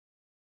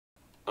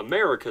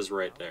 America's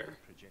right there.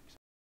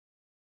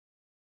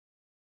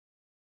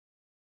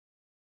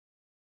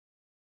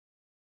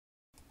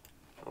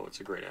 Oh, it's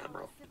a great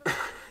admiral.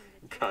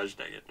 Gosh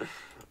dang it.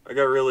 I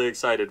got really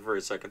excited for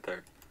a second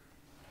there.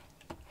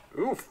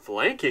 Ooh,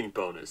 flanking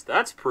bonus.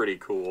 That's pretty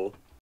cool.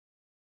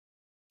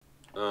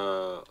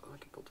 I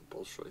can build a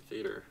Bolshoi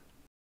theater.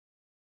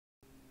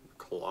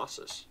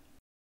 Colossus.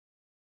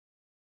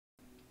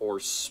 Or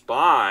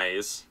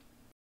spies.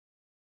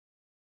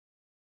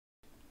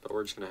 But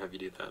we're just gonna have you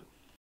do that.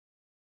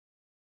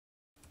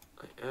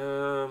 I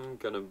am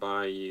gonna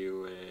buy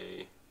you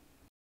a...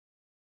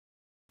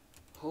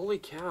 Holy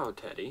cow,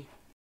 Teddy.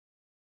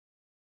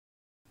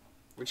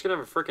 We're just gonna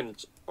have a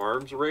frickin'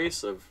 arms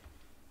race of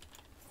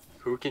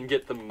who can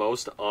get the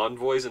most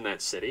envoys in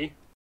that city?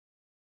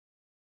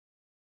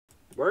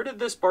 Where did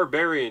this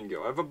barbarian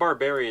go? I have a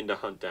barbarian to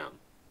hunt down.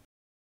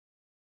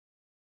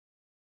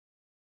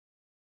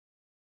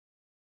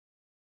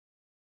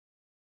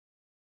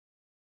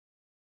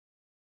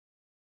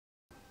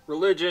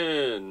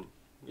 Religion!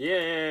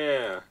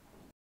 Yeah!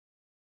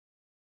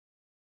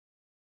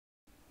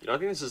 You know, I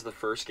think this is the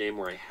first game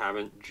where I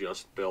haven't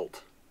just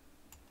built,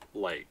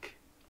 like,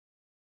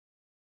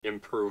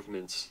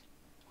 improvements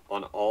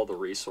on all the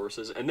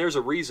resources. And there's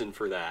a reason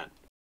for that.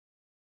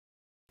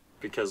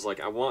 Because, like,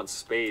 I want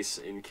space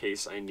in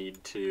case I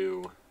need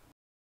to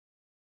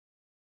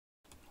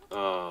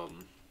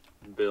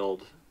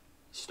build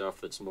stuff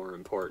that's more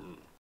important.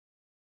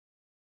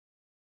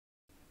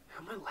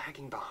 How am I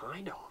lagging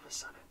behind all of a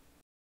sudden?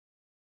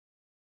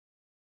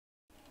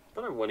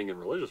 But I'm winning in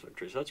religious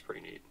victories, so that's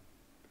pretty neat.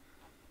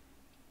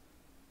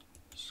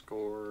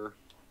 Score.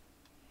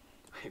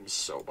 I am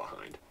so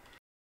behind.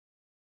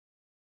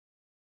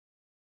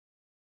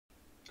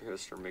 I gotta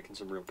start making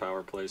some real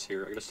power plays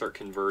here. I gotta start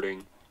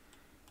converting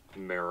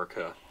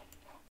America.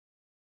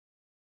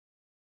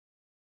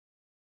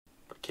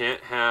 But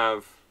can't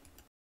have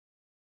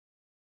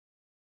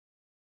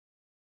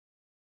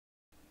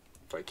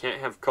If I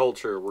can't have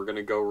culture, we're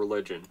gonna go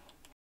religion.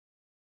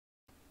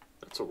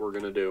 That's what we're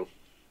gonna do.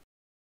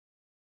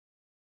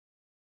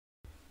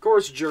 Of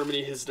course,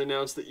 Germany has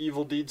denounced the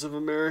evil deeds of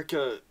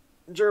America.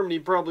 Germany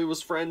probably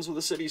was friends with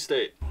a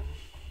city-state.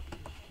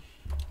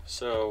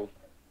 So,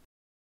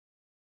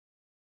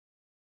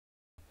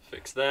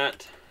 fix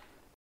that.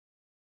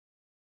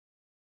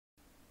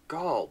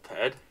 Gall,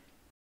 Ted.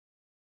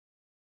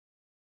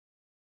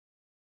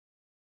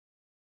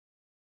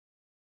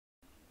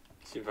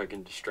 See if I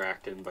can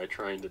distract him by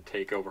trying to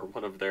take over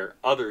one of their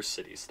other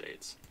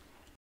city-states.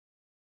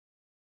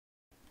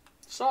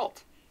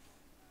 Salt.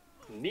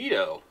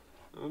 Neato.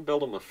 I'm gonna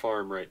build them a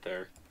farm right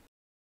there.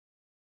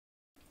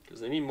 Because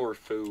they need more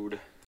food.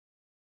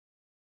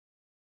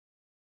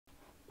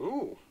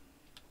 Ooh.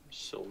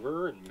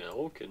 Silver and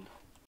milk and...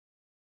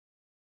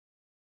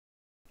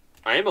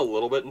 I am a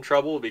little bit in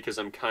trouble because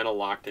I'm kind of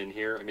locked in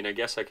here. I mean, I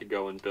guess I could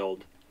go and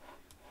build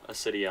a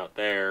city out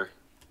there.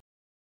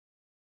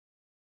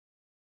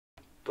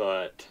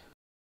 But...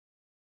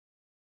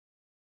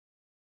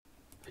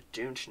 I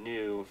don't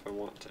know if I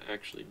want to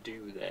actually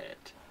do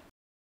that.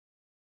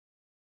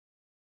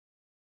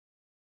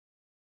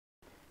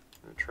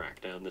 I'm gonna track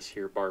down this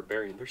here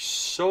barbarian. There's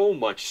so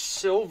much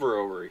silver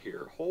over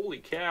here. Holy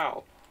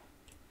cow.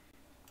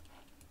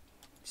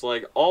 It's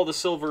like all the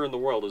silver in the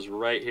world is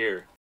right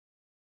here.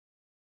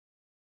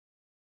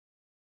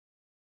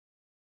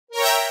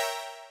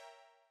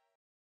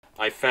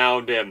 I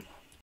found him.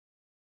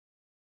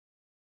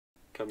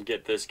 Come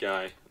get this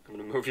guy. I'm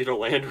gonna move you to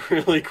land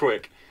really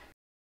quick.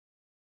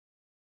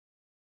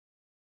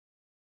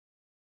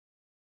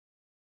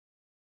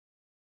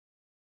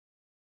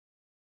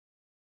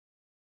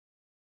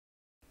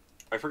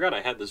 I forgot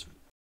I had this.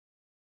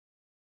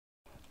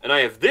 And I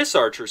have this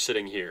archer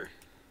sitting here.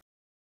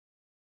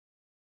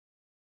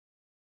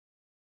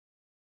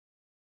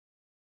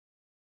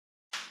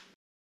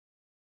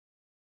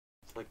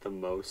 It's like the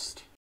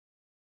most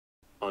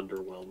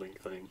underwhelming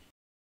thing.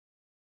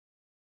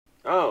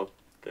 Oh,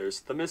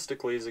 there's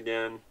Themistocles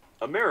again.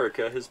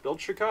 America has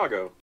built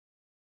Chicago.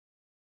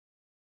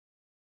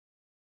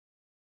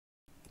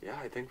 Yeah,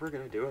 I think we're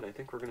gonna do it. I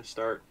think we're gonna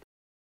start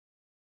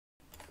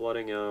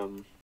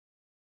flooding,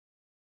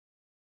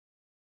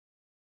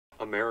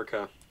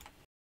 America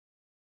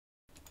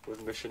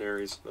with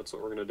missionaries. That's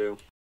what we're gonna do.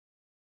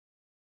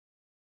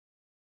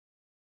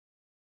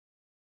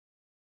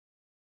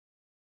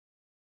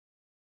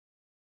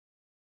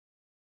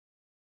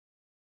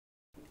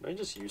 Can I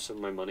just use some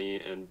of my money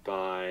and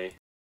buy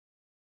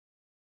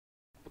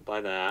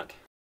that?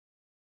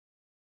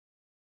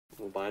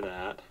 We'll buy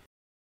that.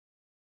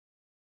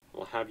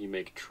 We'll have you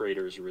make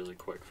traders really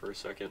quick for a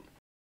second.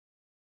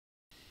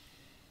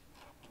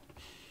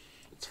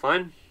 It's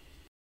fine.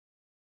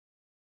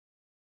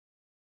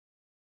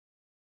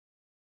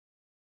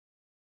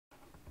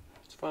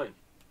 It's fine.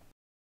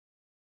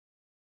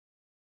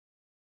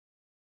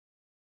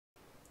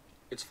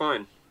 It's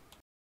fine.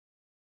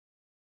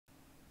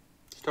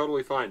 It's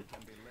totally fine.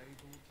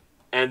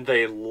 And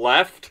they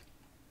left?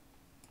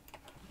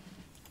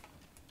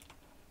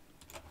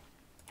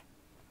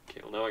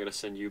 Okay, well now I gotta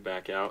send you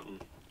back out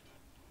and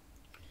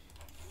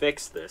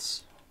fix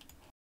this.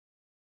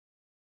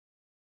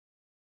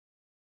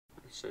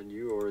 Send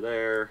you over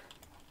there.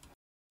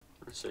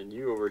 Send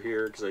you over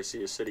here because I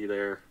see a city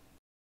there.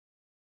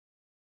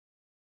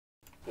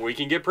 We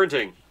can get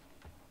printing.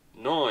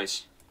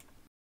 Nice.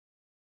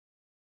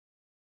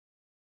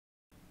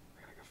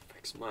 I gotta go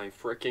fix my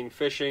fricking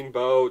fishing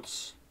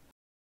boats.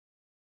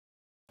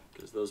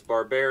 Because those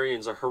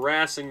barbarians are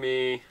harassing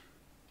me.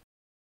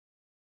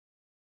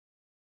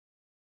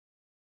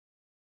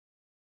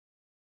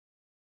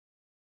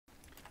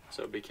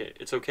 So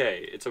it's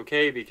okay. It's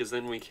okay because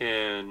then we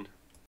can...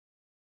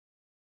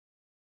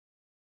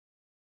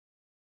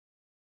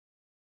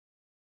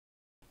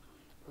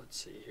 Let's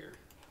see here.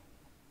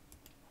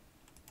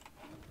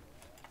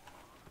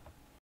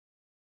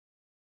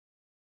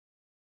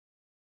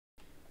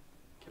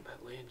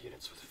 Combat land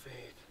units with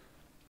faith.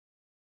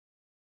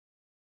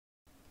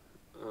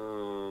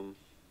 We're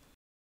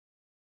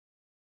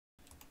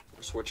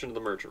switching to the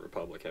Merchant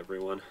Republic,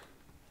 everyone.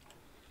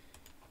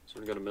 So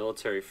we're gonna go to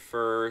military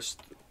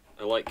first.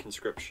 I like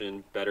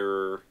conscription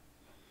better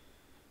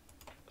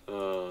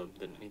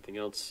than anything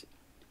else.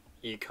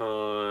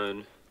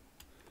 Econ.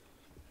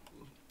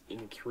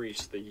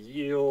 Increase the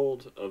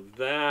yield of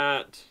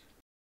that.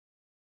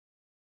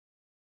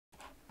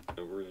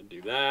 And we're gonna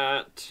do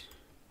that.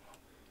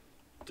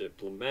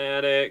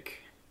 Diplomatic.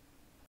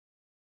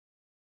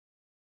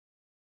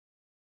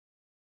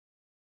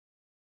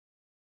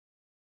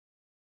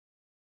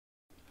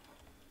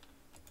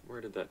 Where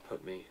did that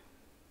put me?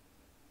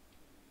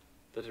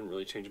 That didn't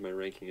really change my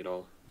ranking at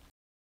all.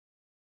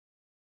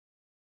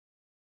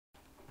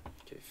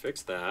 Okay,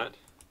 fix that.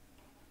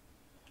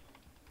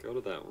 Go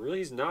to that. Really,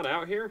 he's not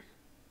out here?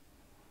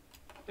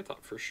 I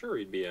thought for sure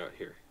he'd be out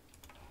here.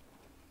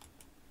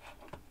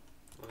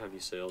 I'll have you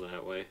sail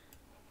that way.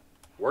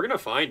 We're gonna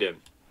find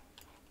him.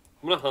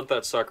 I'm gonna hunt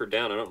that sucker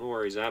down. I don't know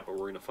where he's at, but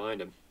we're gonna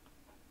find him.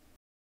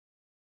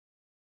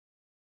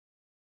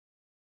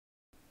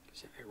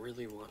 'Cause I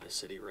really want a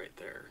city right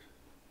there.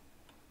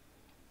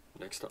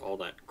 Next to all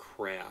that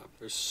crab.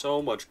 There's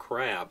so much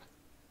crab.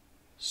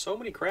 So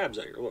many crabs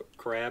out here. Look,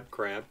 crab,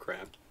 crab,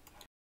 crab.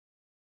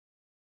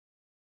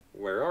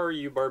 Where are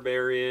you,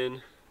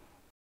 barbarian?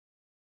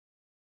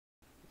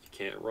 You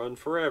can't run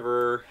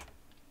forever.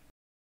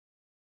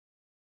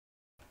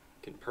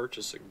 You can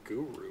purchase a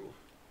guru.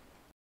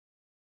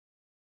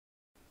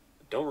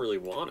 I don't really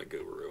want a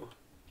guru.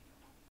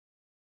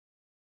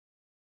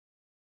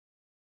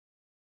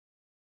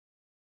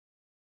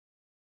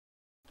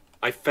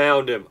 I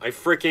found him. I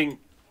freaking...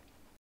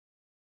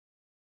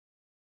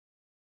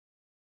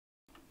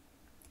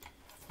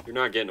 You're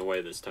not getting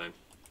away this time.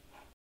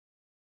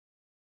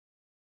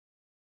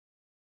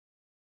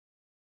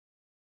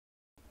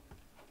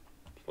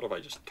 What if I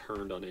just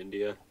turned on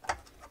India?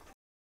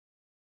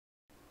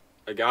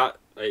 I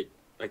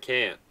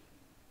can't.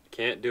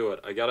 Can't do it.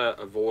 I gotta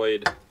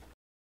avoid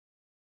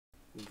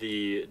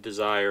the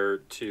desire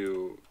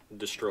to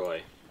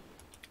destroy.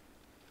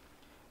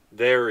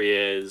 There he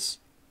is.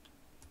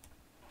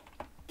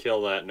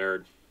 Kill that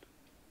nerd.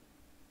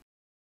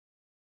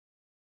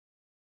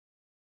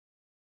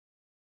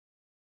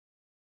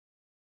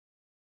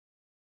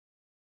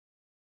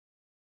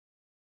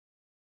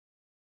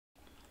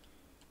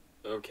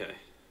 Okay.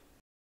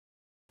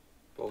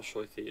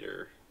 Bolshoi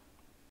Theater.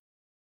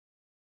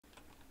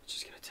 It's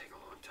just gonna take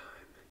a long time.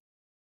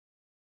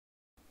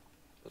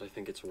 But I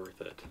think it's worth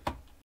it.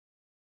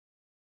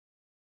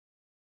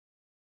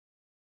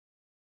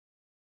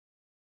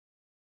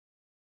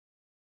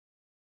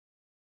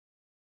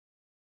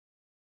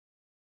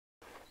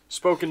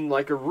 Spoken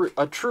like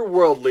a true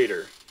world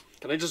leader.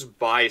 Can I just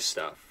buy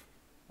stuff?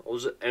 I'll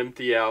just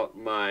empty out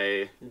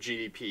my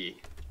GDP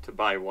to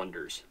buy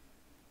wonders.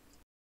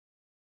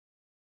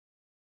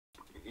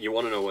 You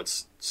want to know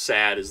what's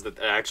sad is that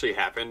actually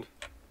happened?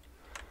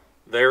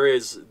 There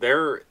is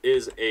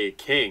a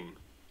king.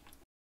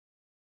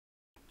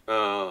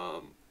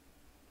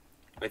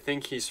 I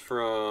think he's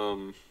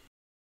from...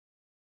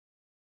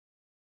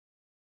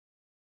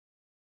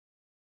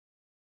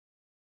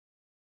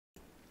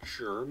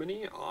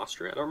 Germany?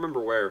 Austria? I don't remember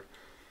where.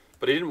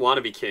 But he didn't want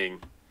to be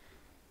king.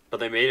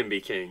 But they made him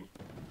be king.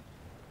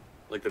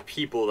 Like, the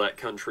people of that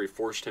country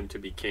forced him to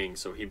be king,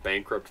 so he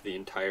bankrupted the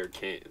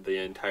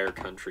entire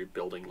country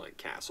building, like,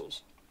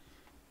 castles.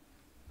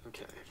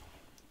 Okay.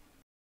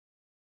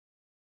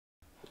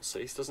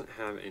 Alsace doesn't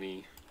have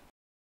any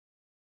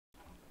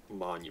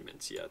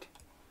monuments yet.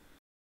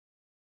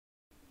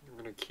 I'm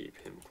gonna keep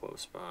him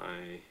close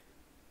by.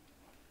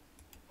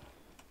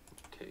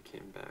 Take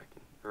him back.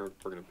 Or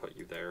we're gonna put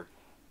you there.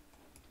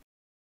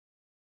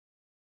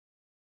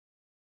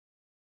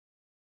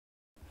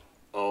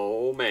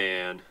 Oh,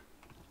 man.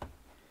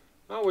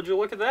 Oh, would you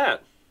look at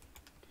that?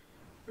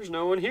 There's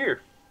no one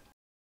here.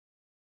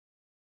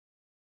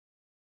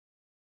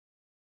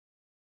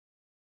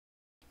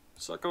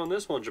 Suck on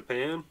this one,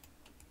 Japan.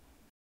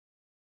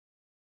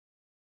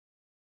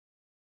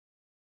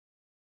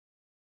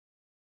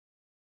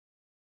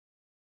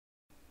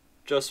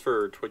 Just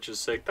for Twitch's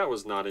sake, that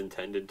was not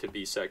intended to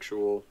be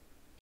sexual.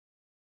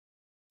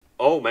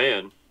 Oh,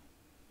 man.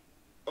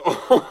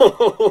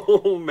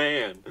 Oh,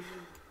 man.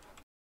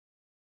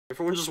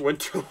 Everyone just went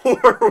to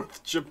war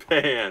with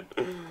Japan.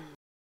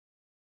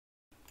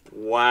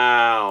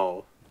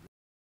 Wow.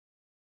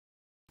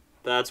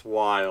 That's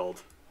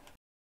wild.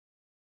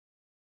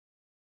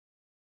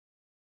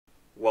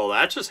 Well,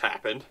 that just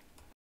happened.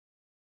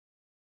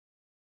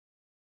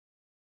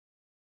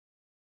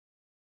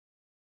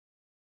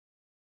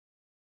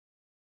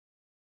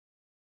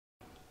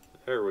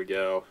 There we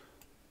go.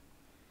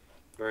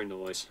 Very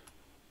nice.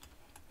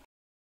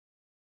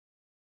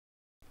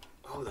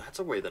 Oh, that's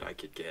a way that I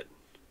could get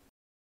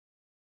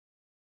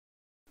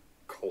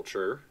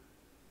culture.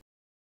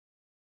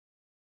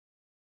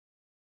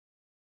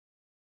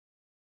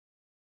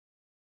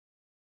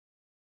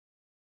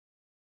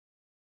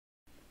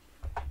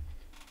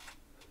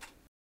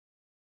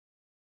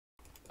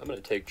 I'm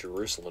gonna take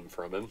Jerusalem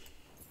from him.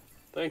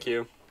 Thank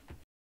you.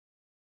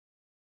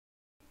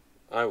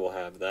 I will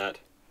have that.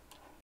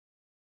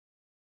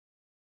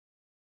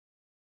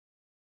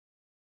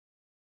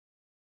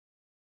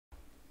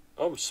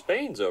 Oh,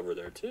 Spain's over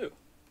there too.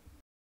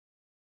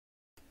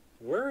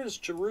 Where is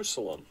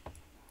Jerusalem?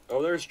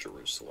 Oh, there's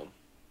Jerusalem.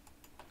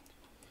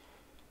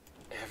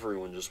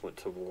 Everyone just went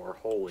to war.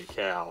 Holy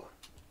cow.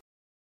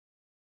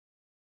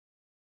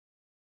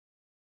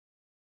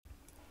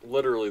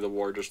 Literally, the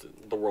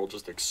world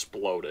just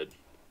exploded.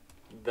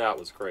 That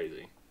was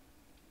crazy.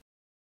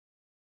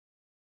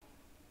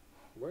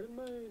 Where did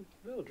my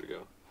villager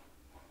go?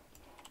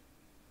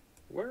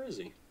 Where is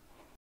he?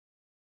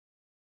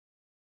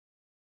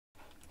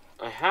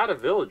 I had a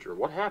villager.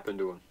 What happened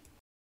to him?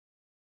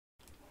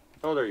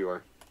 Oh, there you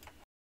are.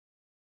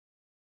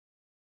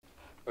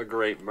 A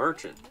great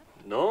merchant.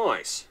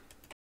 Nice.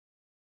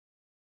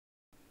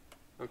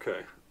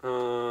 Okay.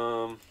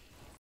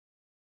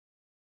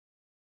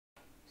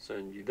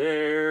 Send you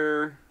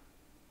there.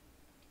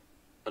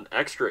 An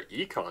extra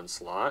econ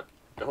slot.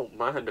 Don't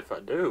mind if I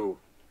do.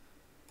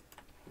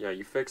 Yeah,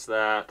 you fix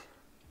that.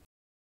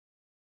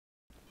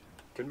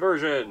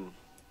 Conversion!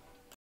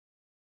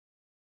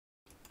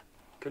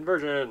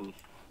 Conversion!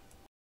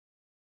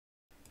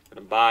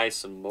 Gonna buy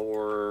some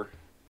more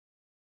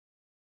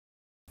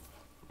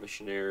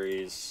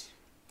missionaries.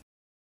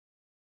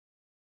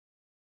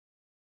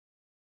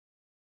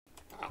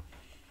 Wow,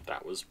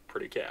 that was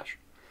pretty cash.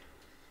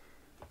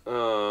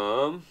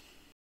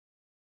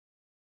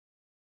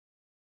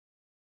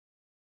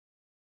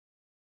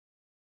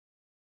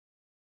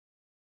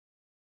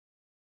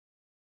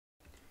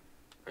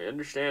 I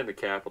understand the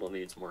capital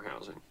needs more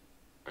housing.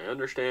 I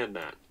understand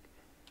that.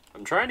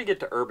 I'm trying to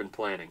get to urban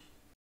planning.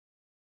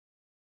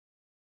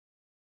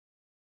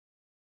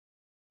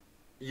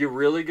 You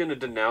really gonna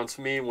denounce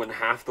me when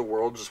half the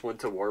world just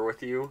went to war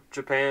with you,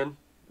 Japan?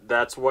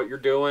 That's what you're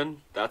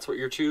doing? That's what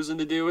you're choosing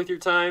to do with your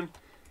time?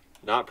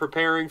 Not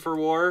preparing for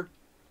war?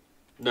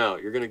 No,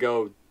 you're gonna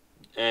go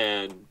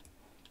and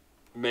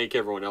make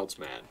everyone else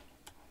mad.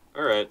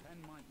 Alright.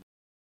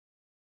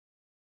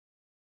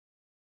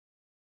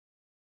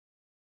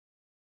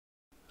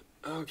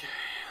 Okay.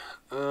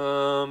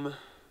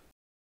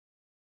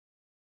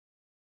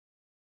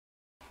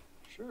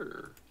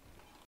 Sure.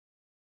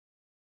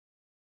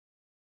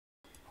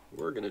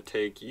 We're gonna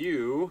take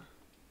you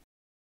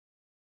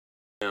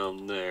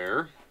down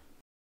there.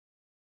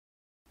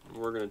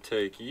 We're gonna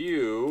take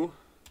you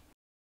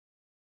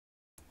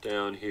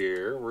down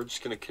here. We're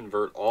just gonna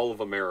convert all of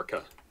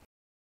America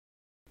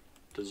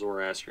to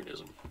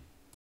Zoroastrianism. I'm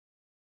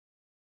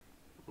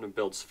gonna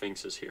build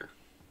sphinxes here.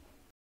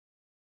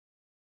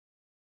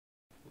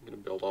 I'm gonna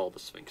build all the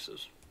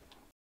sphinxes.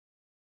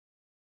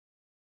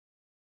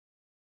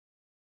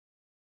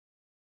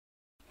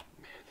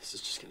 Man, this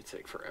is just gonna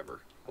take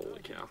forever.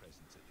 Holy cow.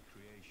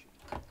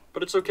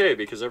 But it's okay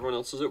because everyone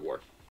else is at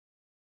war.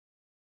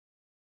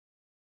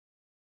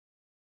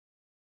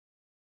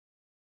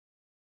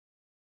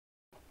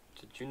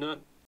 Did you not?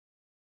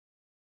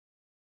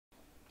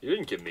 You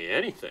didn't give me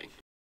anything.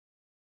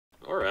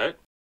 Alright.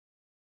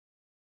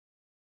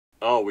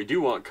 Oh, we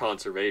do want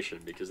conservation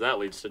because that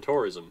leads to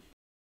tourism.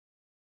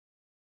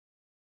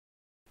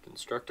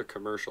 Construct a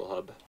commercial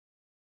hub.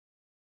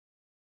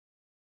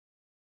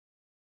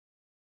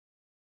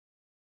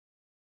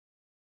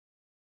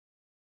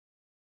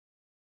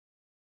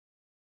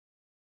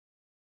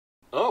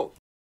 Oh.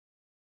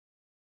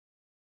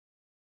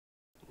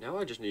 Now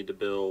I just need to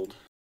build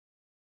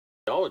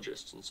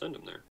geologists and send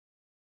them there.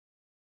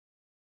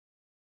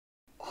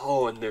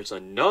 Oh, and there's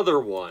another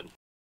one.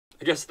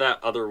 I guess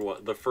that other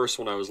one, the first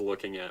one I was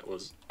looking at,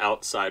 was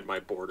outside my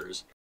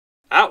borders.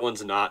 That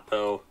one's not,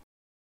 though.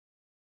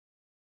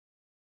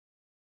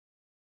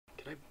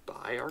 Can I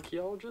buy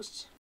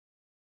archaeologists?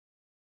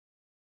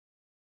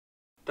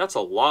 That's a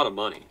lot of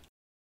money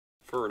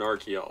for an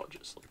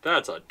archaeologist. Like,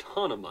 that's a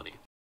ton of money.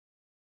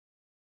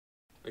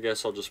 I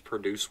guess I'll just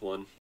produce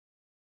one.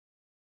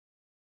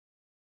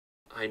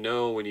 I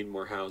know we need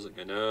more housing.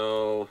 I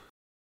know.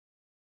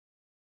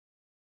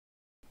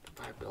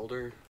 Buy a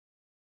builder.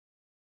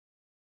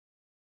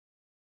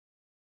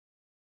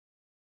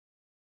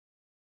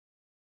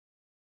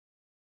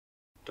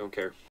 Don't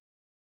care.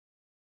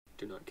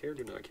 Do not care,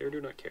 do not care, do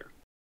not care.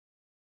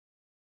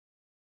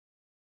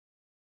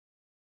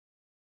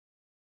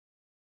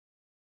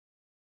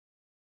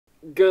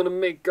 Gonna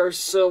make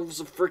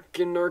ourselves a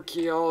freaking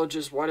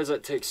archaeologist. Why does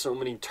that take so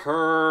many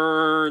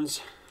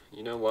turns?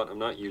 You know what? I'm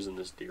not using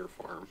this deer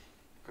farm.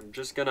 I'm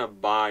just gonna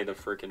buy the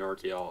freaking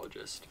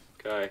archaeologist.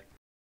 Okay?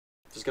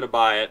 Just gonna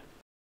buy it.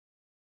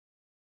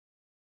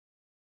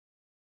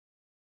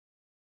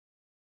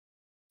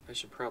 I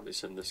should probably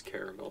send this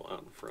caramel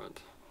out in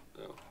front.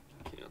 No,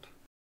 I can't.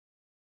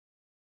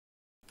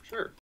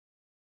 Sure.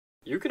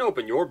 You can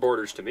open your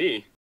borders to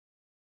me.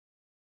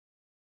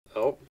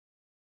 Oh.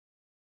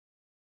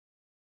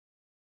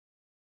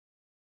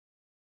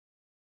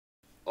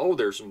 Oh,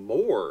 there's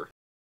more.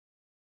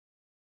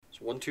 It's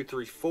 1, 2,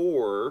 3,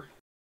 4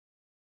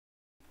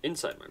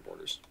 inside my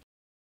borders.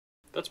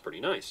 That's pretty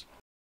nice.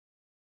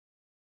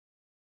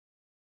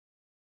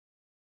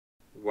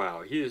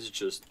 Wow, he is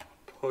just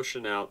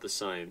pushing out the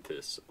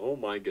scientists. Oh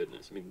my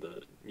goodness. I mean,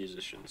 the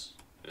musicians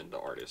and the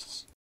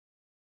artists.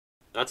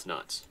 That's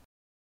nuts.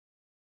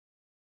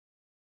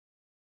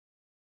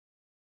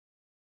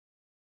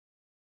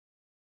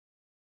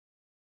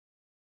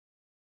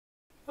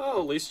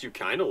 Oh, at least you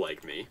kind of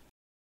like me.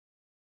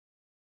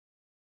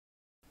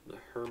 The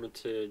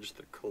Hermitage,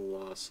 the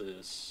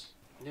Colossus.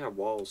 Yeah,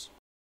 walls.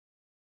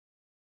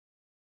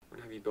 We're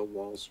gonna have you build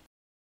walls.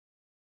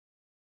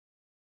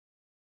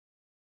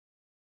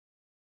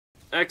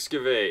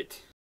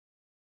 Excavate.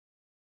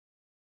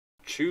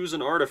 Choose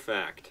an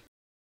artifact.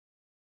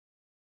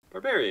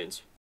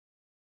 Barbarians.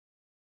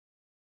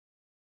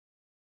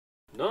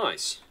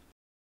 Nice.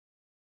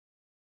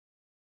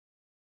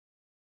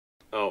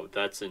 Oh,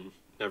 that's in...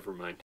 Never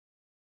mind.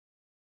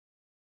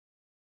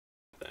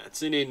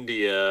 That's in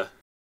India.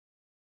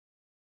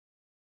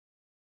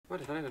 Why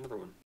did I have another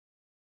one?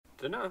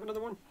 Did I not have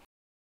another one?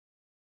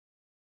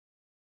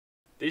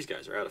 These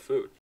guys are out of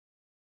food.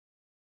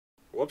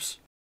 Whoops.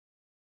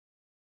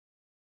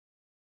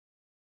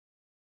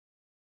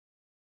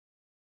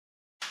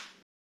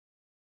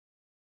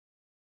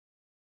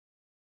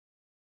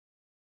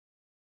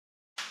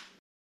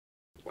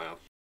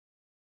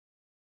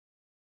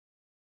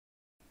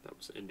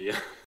 It's India.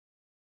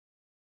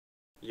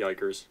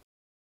 Yikers.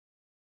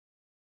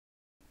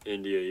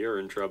 India, you're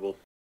in trouble.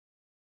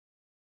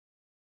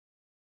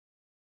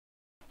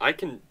 I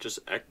can just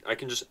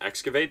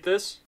excavate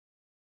this.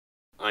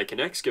 I can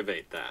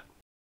excavate that.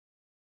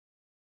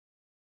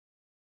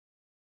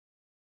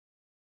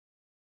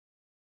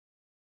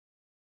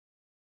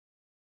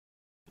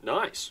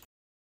 Nice.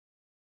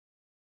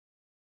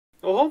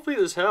 Well, hopefully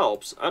this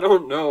helps. I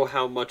don't know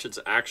how much it's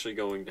actually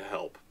going to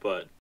help,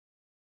 but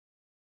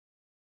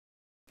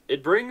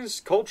it brings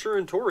culture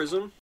and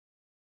tourism.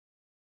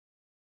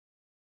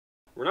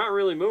 We're not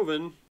really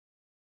moving.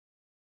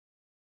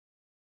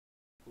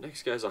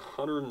 Next guy's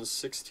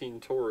 116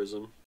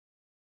 tourism.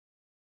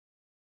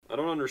 I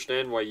don't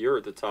understand why you're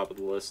at the top of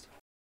the list.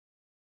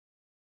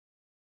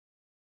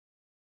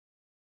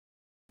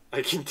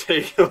 I can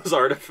take those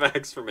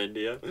artifacts from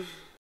India.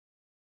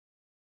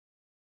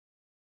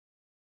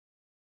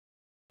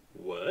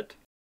 What?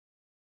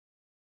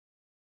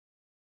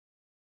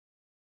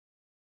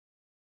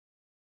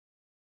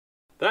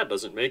 That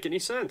doesn't make any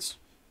sense.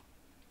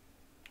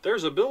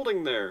 There's a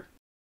building there.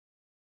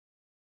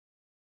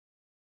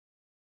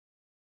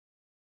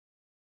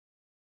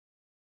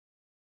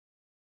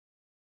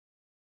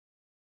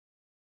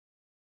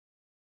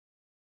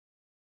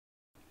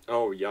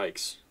 Oh,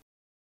 yikes.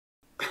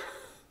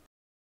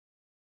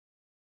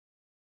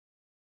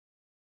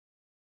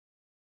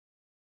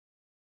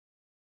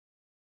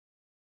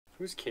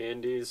 Whose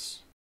candies?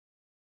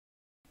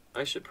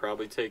 I should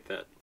probably take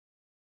that.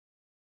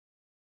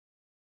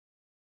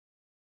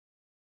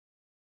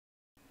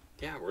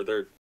 Yeah, we're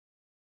there.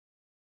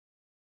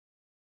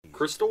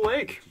 Crystal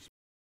Lake.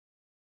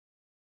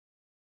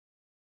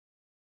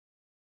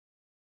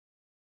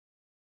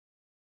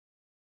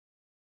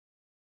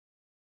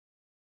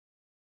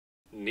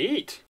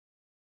 Neat.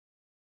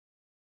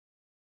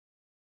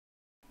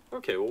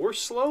 Okay, well, we're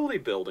slowly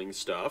building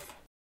stuff.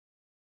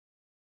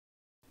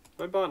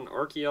 I bought an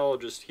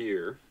archaeologist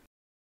here.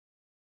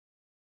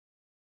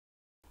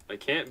 I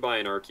can't buy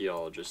an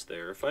archaeologist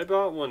there. If I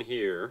bought one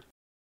here,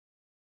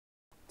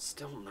 it's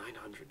still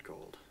 900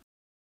 gold.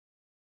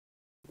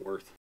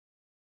 Worth.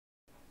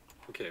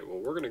 Okay, well,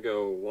 we're gonna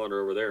go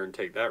wander over there and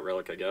take that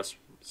relic, I guess,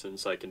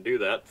 since I can do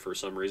that for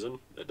some reason.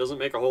 It doesn't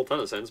make a whole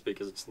ton of sense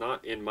because it's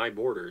not in my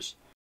borders.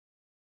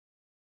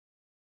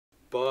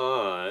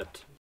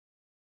 But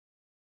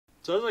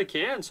it says I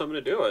can, so I'm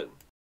gonna do it.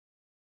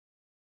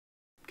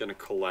 I'm gonna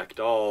collect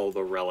all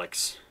the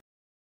relics.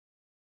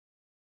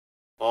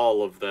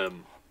 All of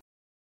them.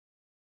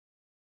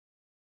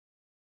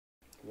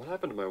 What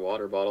happened to my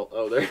water bottle?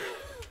 Oh, there.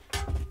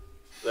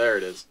 There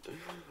it is.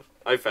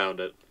 I found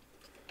it.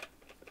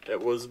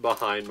 It was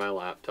behind my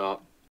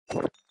laptop.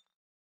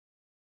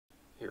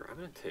 Here, I'm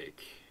gonna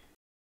take...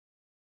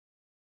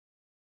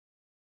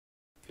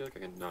 I feel like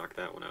I can knock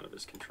that one out of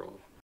his control.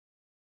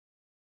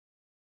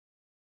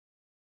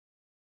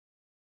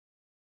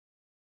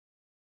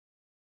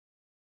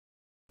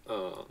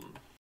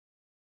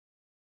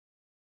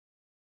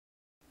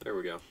 There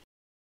we go.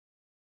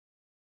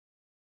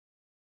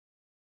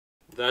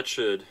 That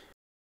should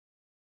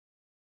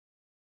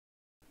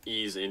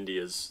ease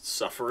India's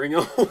suffering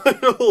a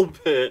little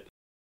bit.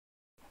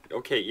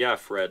 Okay, yeah,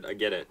 Fred, I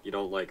get it. You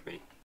don't like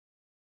me.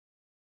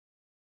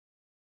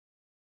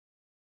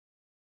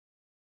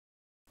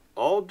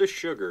 All the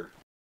sugar.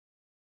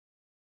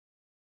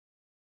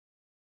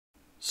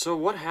 So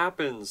what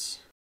happens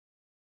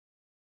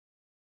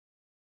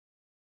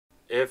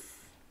if...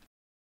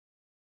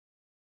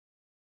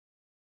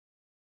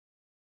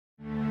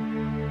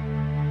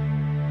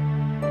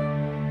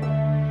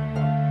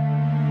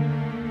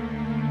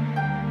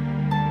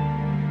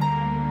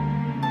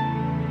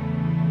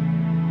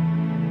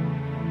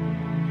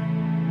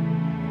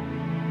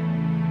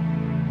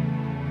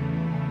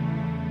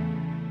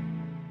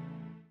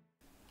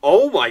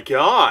 Oh my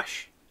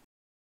gosh!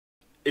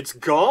 It's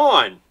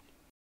gone!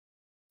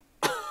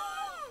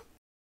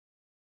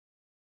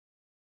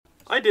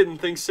 I didn't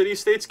think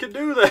city-states could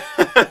do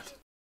that!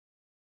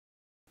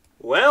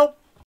 Well,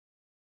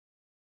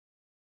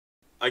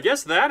 I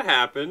guess that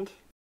happened.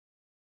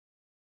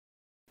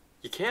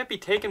 You can't be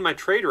taking my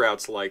trade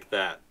routes like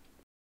that.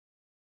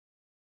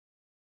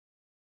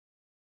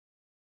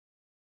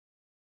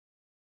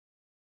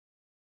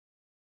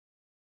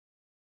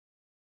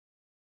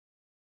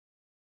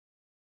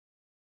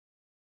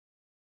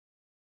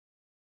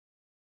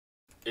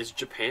 Is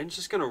Japan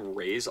just gonna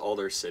raise all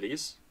their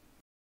cities?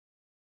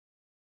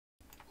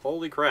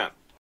 Holy crap.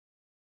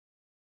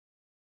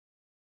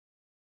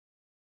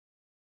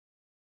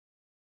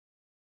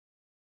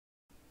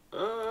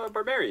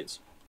 Barbarians.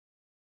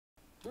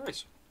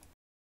 Nice.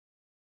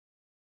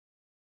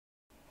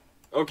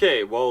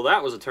 Okay, well,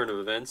 that was a turn of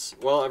events.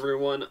 Well,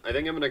 everyone, I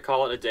think I'm going to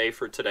call it a day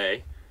for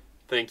today.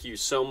 Thank you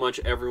so much,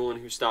 everyone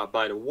who stopped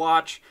by to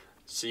watch.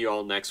 See you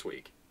all next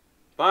week.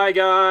 Bye,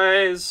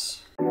 guys!